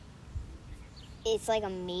 It's like a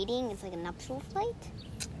mating. It's like a nuptial flight.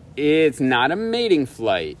 It's not a mating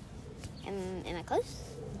flight. Am I close?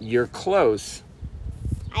 You're close.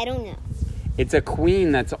 I don't know. It's a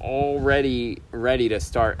queen that's already ready to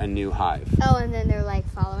start a new hive. Oh, and then they're like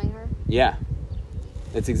following her Yeah.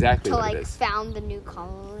 That's exactly to what like it is. found the new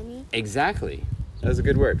colony. Exactly. That was a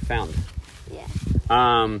good word. Found. Yeah.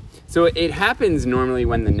 So it happens normally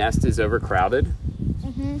when the nest is overcrowded.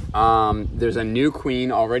 There's a new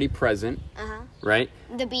queen already present, right?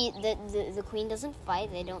 The queen doesn't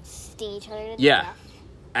fight. They don't sting each other to Yeah. death.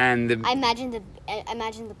 And I imagine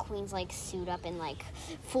the queen's like suit up in like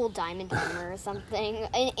full diamond armor or something.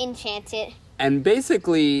 Enchanted. And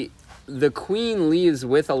basically, the queen leaves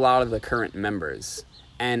with a lot of the current members.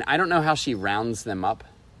 And I don't know how she rounds them up.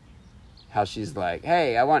 How she's like,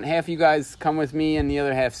 hey, I want half you guys come with me and the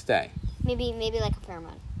other half stay. Maybe like a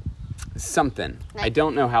pheromone. Something. Right. I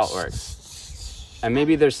don't know how it works. And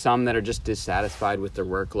maybe there's some that are just dissatisfied with their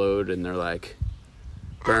workload and they're like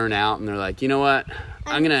burn out and they're like, you know what?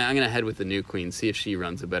 I'm gonna head with the new queen, see if she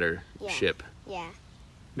runs a better ship. Yeah.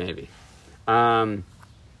 Maybe. Probably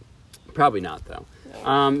not though.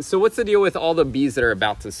 Yeah. So what's the deal with all the bees that are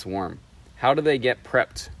about to swarm? How do they get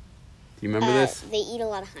prepped? Do you remember this? They eat a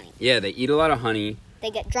lot of honey. Yeah, they eat a lot of honey. They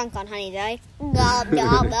get drunk on honey, right?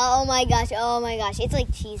 Oh my gosh. It's like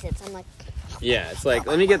Cheez-Its. I'm like, Yeah, it's like,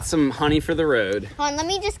 let me get some honey for the road. hold on, let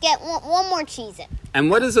me just get one more Cheez-It. And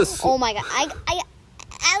what is a... Oh my god, I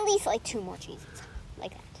at least like 2 more Cheez-Its.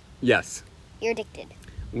 Like that. Yes. You're addicted.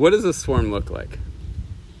 What does a swarm look like?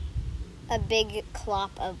 A big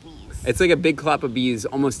clop of bees. It's like a big clop of bees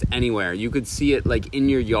almost anywhere. You could see it like in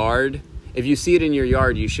your yard. If you see it in your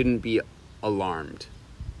yard, you shouldn't be alarmed.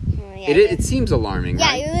 Yeah, It seems alarming, yeah,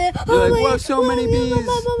 right? You're like, whoa, so many bees.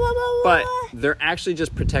 But they're actually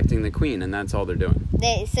just protecting the queen, and that's all they're doing.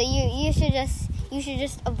 So you should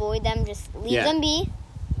just avoid them. Just leave them be.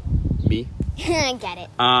 Bee? I get it.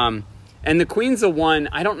 And the queen's the one,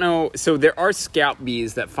 I don't know, so there are scout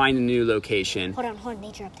bees that find a new location. Hold on,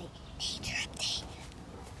 nature update.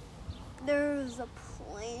 There's a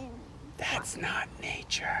plane. That's not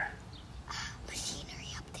nature. Machinery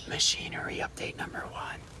update. Machinery update number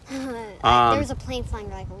 1. There's a plane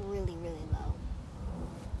flying like really, really low.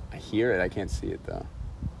 I hear it, I can't see it though.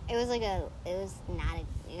 It was like it was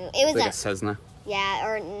Like a Cessna? Yeah,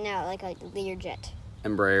 or no, like a Learjet.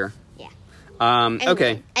 Embraer? Yeah.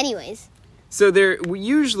 Okay. Anyways. So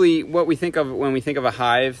usually what we think of when we think of a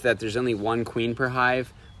hive, that there's only 1 queen per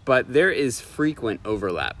hive, but there is frequent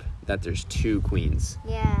overlap, that there's 2 queens.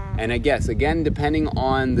 Yeah. And I guess, again, depending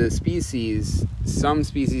on the species, some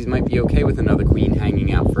species might be okay with another queen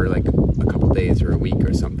hanging out for like a couple days or a week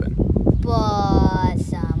or something. But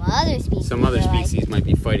some other species. Some other species might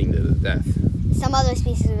be fighting to the death. Some other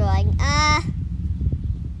species are like,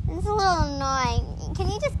 it's a little annoying. Can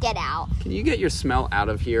you just get out? Can you get your smell out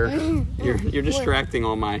of here? You're distracting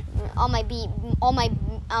all my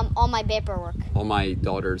paperwork. All my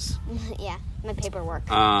daughters. Yeah, my paperwork.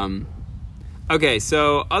 Okay,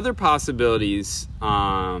 so other possibilities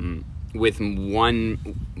with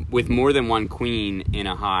more than 1 queen in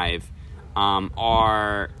a hive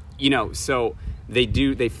are, so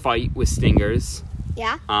they fight with stingers.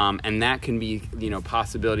 Yeah. And that can be,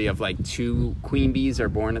 possibility of like 2 queen bees are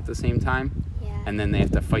born at the same time. Yeah. And then they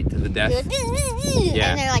have to fight to the death.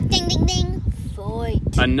 Yeah. And they're like, ding, ding, ding, fight.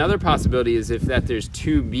 Another possibility is if there's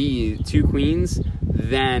 2 queens,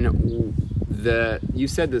 then you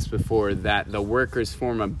said this before, that the workers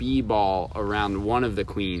form a bee ball around one of the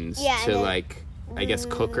queens to like, I guess,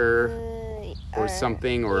 cook her or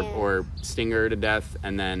something, or sting her to death,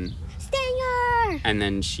 and then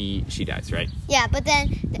she dies, right? Yeah, but then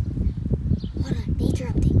hold on, nature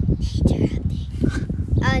update.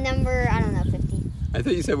 Number, I don't know, 50. I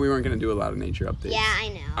thought you said we weren't going to do a lot of nature updates. Yeah, I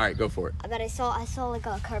know. All right, go for it. But I saw like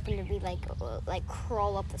a carpenter bee like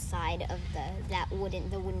crawl up the side of the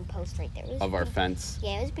wooden post right there. Of our fence.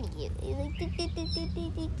 Yeah, it was pretty cute. It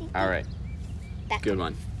was like, all right. Good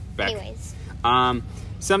one. Back. Anyways.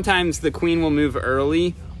 Sometimes the queen will move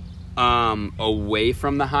early away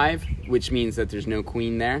from the hive, which means that there's no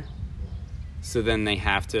queen there. So then they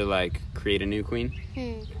have to like create a new queen.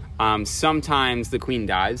 Sometimes the queen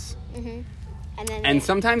dies. Mm-hmm. And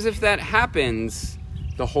sometimes if that happens,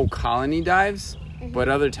 the whole colony dies. Mm-hmm. But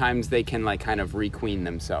other times they can like kind of requeen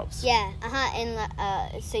themselves. Yeah,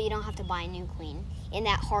 and so you don't have to buy a new queen. In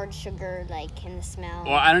that hard sugar, like, in the smell.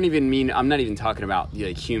 Well, I'm not even talking about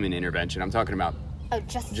like human intervention. I'm talking about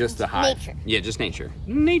just the hive. Nature. Yeah, just nature.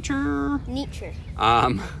 Nature.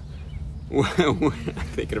 I'm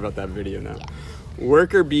thinking about that video now. Yeah.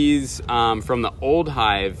 Worker bees from the old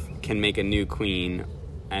hive can make a new queen,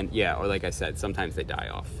 and or like I said, sometimes they die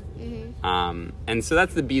off. Mm-hmm. And so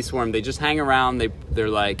that's the bee swarm. They just hang around. They're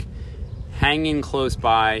like hanging close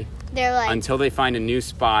by. They're like until they find a new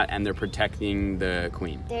spot, and they're protecting the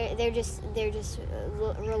queen. They're just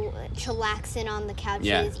chillaxing on the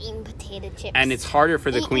couches, eating potato chips. And it's harder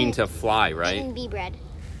for the queen to fly, right? Eating bee bread.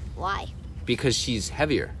 Why? Because she's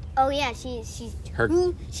heavier. Oh yeah, she's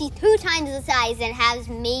 2 times the size and has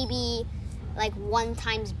maybe like 1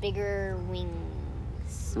 times bigger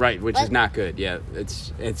wings. Right, which is not good. Yeah,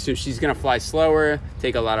 it's so she's gonna fly slower,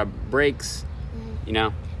 take a lot of breaks.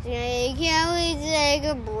 Mm-hmm. Can we take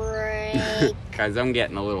a break? Guys, I'm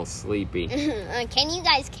getting a little sleepy. Can you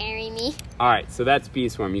guys carry me? All right, so that's Bee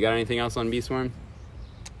Swarm. You got anything else on Bee Swarm?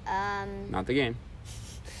 Not the game.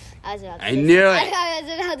 I was about to I knew it. I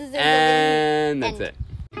was about to say and that's it.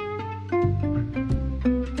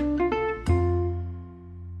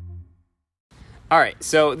 All right,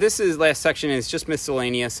 so this last section is just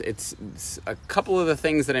miscellaneous. It's a couple of the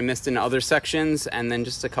things that I missed in other sections, and then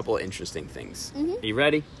just a couple of interesting things. Mm-hmm. Are you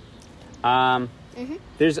ready?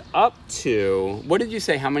 There's up to, what did you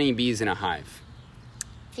say, how many bees in a hive?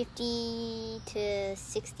 50 to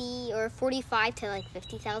 60 or 45 to like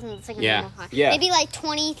 50,000. It's like a normal hive. Yeah. Maybe like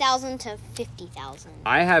 20,000 to 50,000.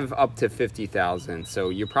 I have up to 50,000, so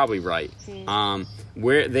you're probably right.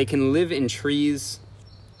 Where they can live in trees,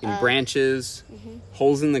 in branches,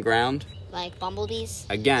 holes in the ground. Like bumblebees?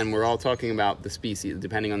 Again, we're all talking about the species,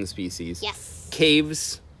 depending on the species. Yes.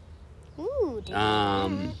 Caves. Ooh,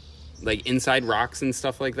 like inside rocks and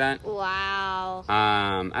stuff like that. Wow.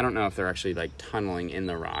 I don't know if they're actually like tunneling in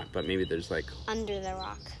the rock, but maybe there's like under the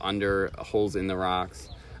rock. Under holes in the rocks.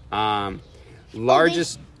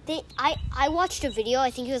 Largest. I watched a video. I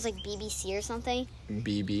think it was like BBC or something.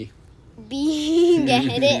 BB.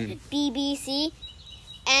 Get it? BBC.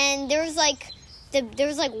 And there was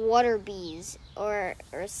like water bees or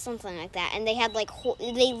something like that. And they had like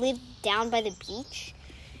they lived down by the beach.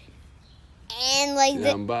 And like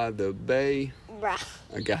Down by the bay. bruh.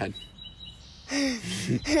 Oh, go ahead.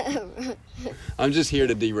 I'm just here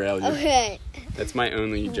to derail you. Okay. That's my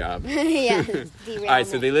only job. Yeah. All right,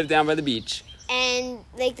 so they live down by the beach. And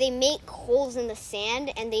like they make holes in the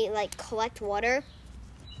sand and they like collect water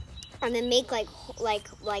and then make like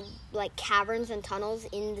caverns and tunnels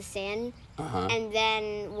in the sand. Uh-huh. And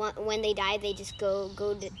then when they die, they just go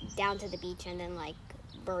down to the beach and then like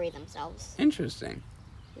bury themselves. Interesting.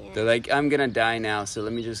 Yeah. They're like, I'm gonna die now, so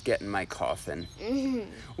let me just get in my coffin. Mm-hmm.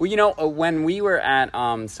 Well, you know, when we were at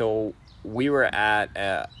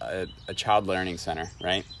a child learning center,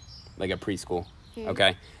 right? Like a preschool,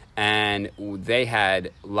 okay? And they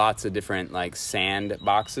had lots of different like sand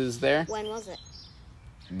boxes there. When was it?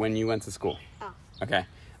 When you went to school. Oh. Okay.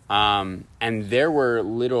 And there were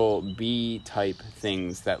little bee-type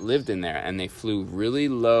things that lived in there, and they flew really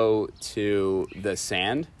low to the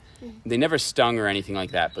sand. They never stung or anything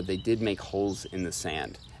like that, but they did make holes in the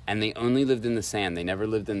sand. And they only lived in the sand. They never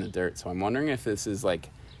lived in the dirt. So I'm wondering if this is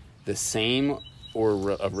like the same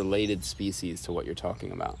or a related species to what you're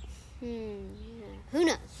talking about. Yeah. Who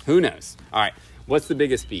knows? Who knows? All right. What's the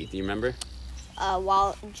biggest bee? Do you remember?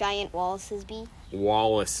 Giant Wallace's bee.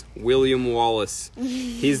 Wallace. William Wallace.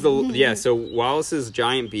 He's so Wallace's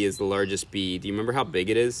giant bee is the largest bee. Do you remember how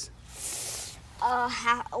big it is?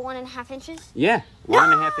 1.5 inches. Yeah,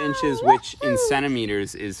 1.5 inches, which in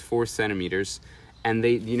centimeters is 4 centimeters. And do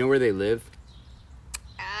you know where they live?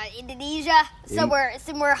 Indonesia,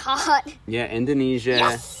 somewhere hot. Yeah, Indonesia,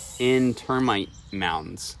 Yes! in termite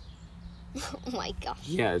mounds. Oh my gosh.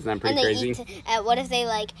 Yeah, isn't that pretty And they crazy? eat. What if they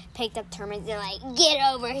like picked up termites? They're like, get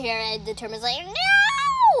over here, and the termites like, no.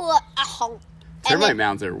 Oh. Termite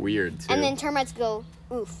mounds are weird too. And then termites go,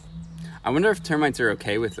 oof. I wonder if termites are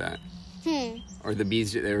okay with that, Hmm. or the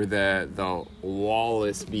bees, or the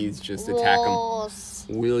Wallace bees just attack them. Walls.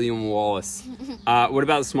 William Wallace. What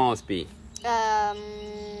about the smallest bee?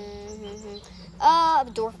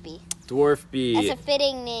 Dwarf bee. Dwarf bee. That's a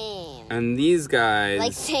fitting name. And these guys.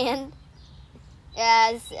 Like sand.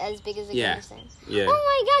 Yeah, as big as a grain of sand. Yeah. Oh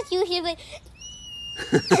my gosh, you hear like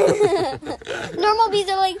normal bees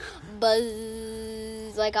are like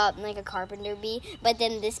buzz like a carpenter bee, but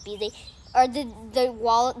then this bee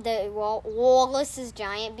Wallace's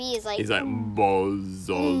giant bee is like He's like buzz.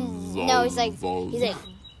 no, he's like buzz.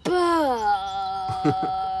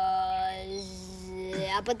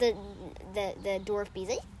 Yeah, but the dwarf bee's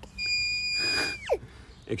like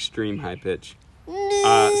Extreme high pitch.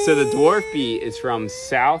 So the dwarf bee is from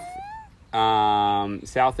South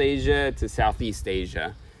Asia to Southeast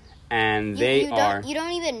Asia, and you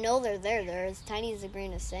don't even know they're there. They're as tiny as a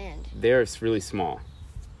grain of sand. They're really small,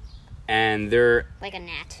 and they're like a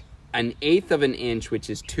gnat. 1/8 of an inch, which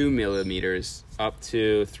is 2 millimeters, up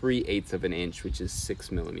to 3/8 of an inch, which is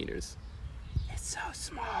 6 millimeters. It's so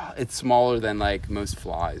small. It's smaller than like most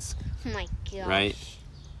flies. Oh my gosh. Right?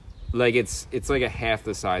 Like it's like a half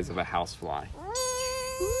the size of a housefly.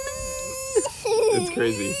 It's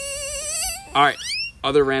crazy. All right,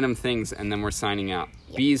 other random things, and then we're signing out.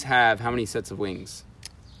 Yep. Bees have how many sets of wings?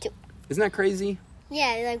 2. Isn't that crazy?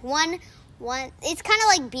 Yeah, like one. It's kind of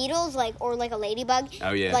like beetles, or like a ladybug.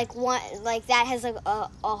 Oh yeah. Like one, like that has like a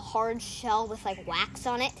hard shell with like wax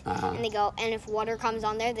on it, and they go. And if water comes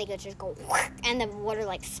on there, they just go, and the water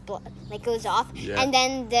like goes off. Yeah. And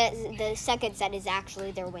then the second set is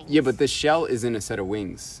actually their wings. Yeah, but the shell isn't a set of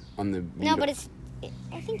wings on the beetle. No, but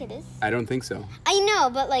I think it is. I don't think so. I know,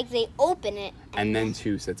 but like they open it. And then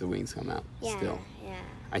 2 sets of wings come out. Yeah, Still, yeah.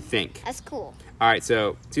 I think. That's cool. All right,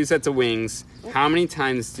 so 2 sets of wings. How many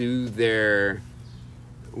times do their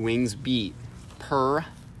wings beat per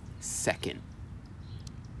second?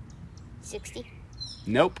 60.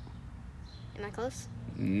 Nope. Am I close?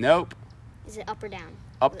 Nope. Is it up or down?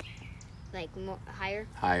 Up. Like more higher?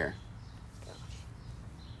 Higher.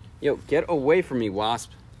 Yo, get away from me,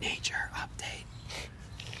 Wasp. Nature update.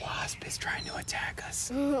 Wasp is trying to attack us.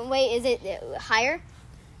 Wait, is it higher?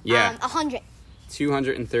 Yeah. 100.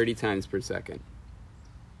 230 times per second.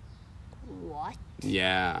 What?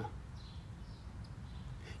 Yeah.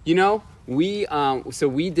 You know, we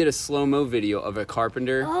did a slow-mo video of a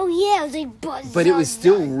carpenter. Oh yeah, it was like buzz. But it was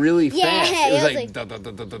still really Yeah, fast. it was like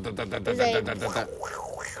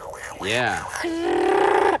yeah.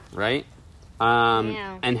 Right?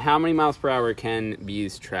 Yeah. And how many miles per hour can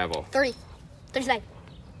bees travel? 30. 35.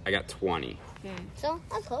 I got 20. So,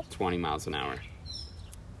 that's close. 20 miles an hour.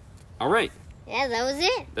 All right. Yeah, that was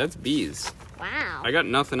it. That's bees. Wow. I got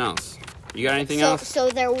nothing else. You got anything else? So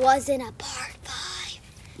there wasn't a part 5.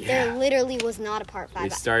 Yeah. There literally was not a part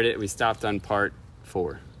 5. We stopped on part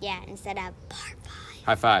 4. Yeah, instead of part 5.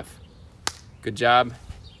 High five. Good job.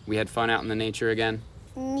 We had fun out in the nature again.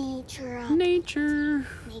 Nature Nature.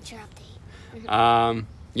 update.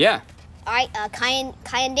 Yeah. All right, Kai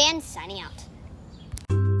and Dan signing out.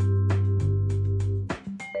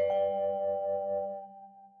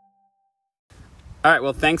 All right,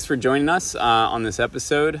 well, thanks for joining us on this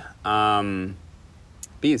episode.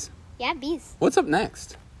 Bees, Yeah, bees. what's up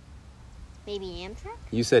next? Maybe Amtrak?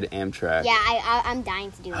 You said Amtrak. Yeah, I'm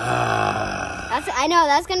dying to do it. I know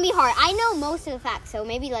that's gonna be hard. I know most of the facts, so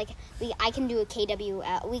maybe like I can do a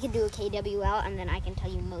KWL. We can do a KWL, and then I can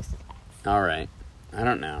tell you most of the facts. All right. I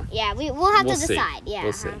don't know. Yeah, we'll have to see. decide. Yeah,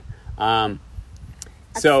 We'll see.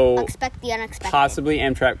 So expect the unexpected. possibly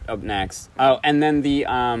Amtrak up next. Oh, and then the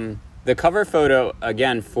cover photo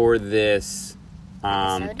again for this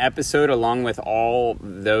episode, along with all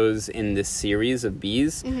those in this series of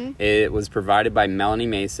bees, it was provided by Melanie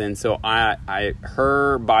Mason. So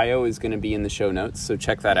her bio is going to be in the show notes. So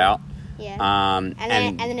check that out. Yeah.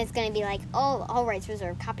 And then it's gonna be like all rights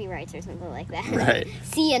reserved, copyrights or something like that. Right.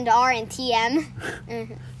 C and R and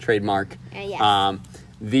TM. Trademark. Yes.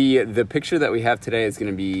 The picture that we have today is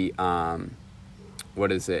going to be what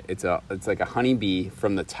is it? It's like a honeybee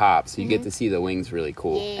from the top, so you get to see the wings really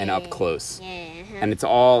cool and up close. Yeah. And it's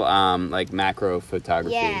all like macro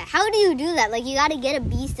photography. Yeah. How do you do that? Like you got to get a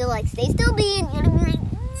bee still like stay still bee and you gotta be like.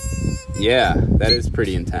 Yeah, that is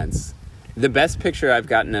pretty intense. The best picture I've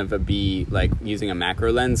gotten of a bee like using a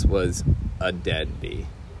macro lens was a dead bee.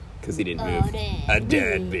 Because he didn't move. A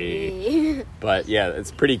dead bee. But yeah,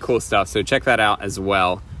 it's pretty cool stuff. So check that out as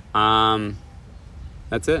well.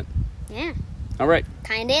 That's it. Yeah. All right.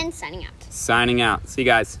 Kinda and signing out. Signing out. See you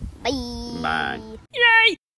guys. Bye. Bye. Yay!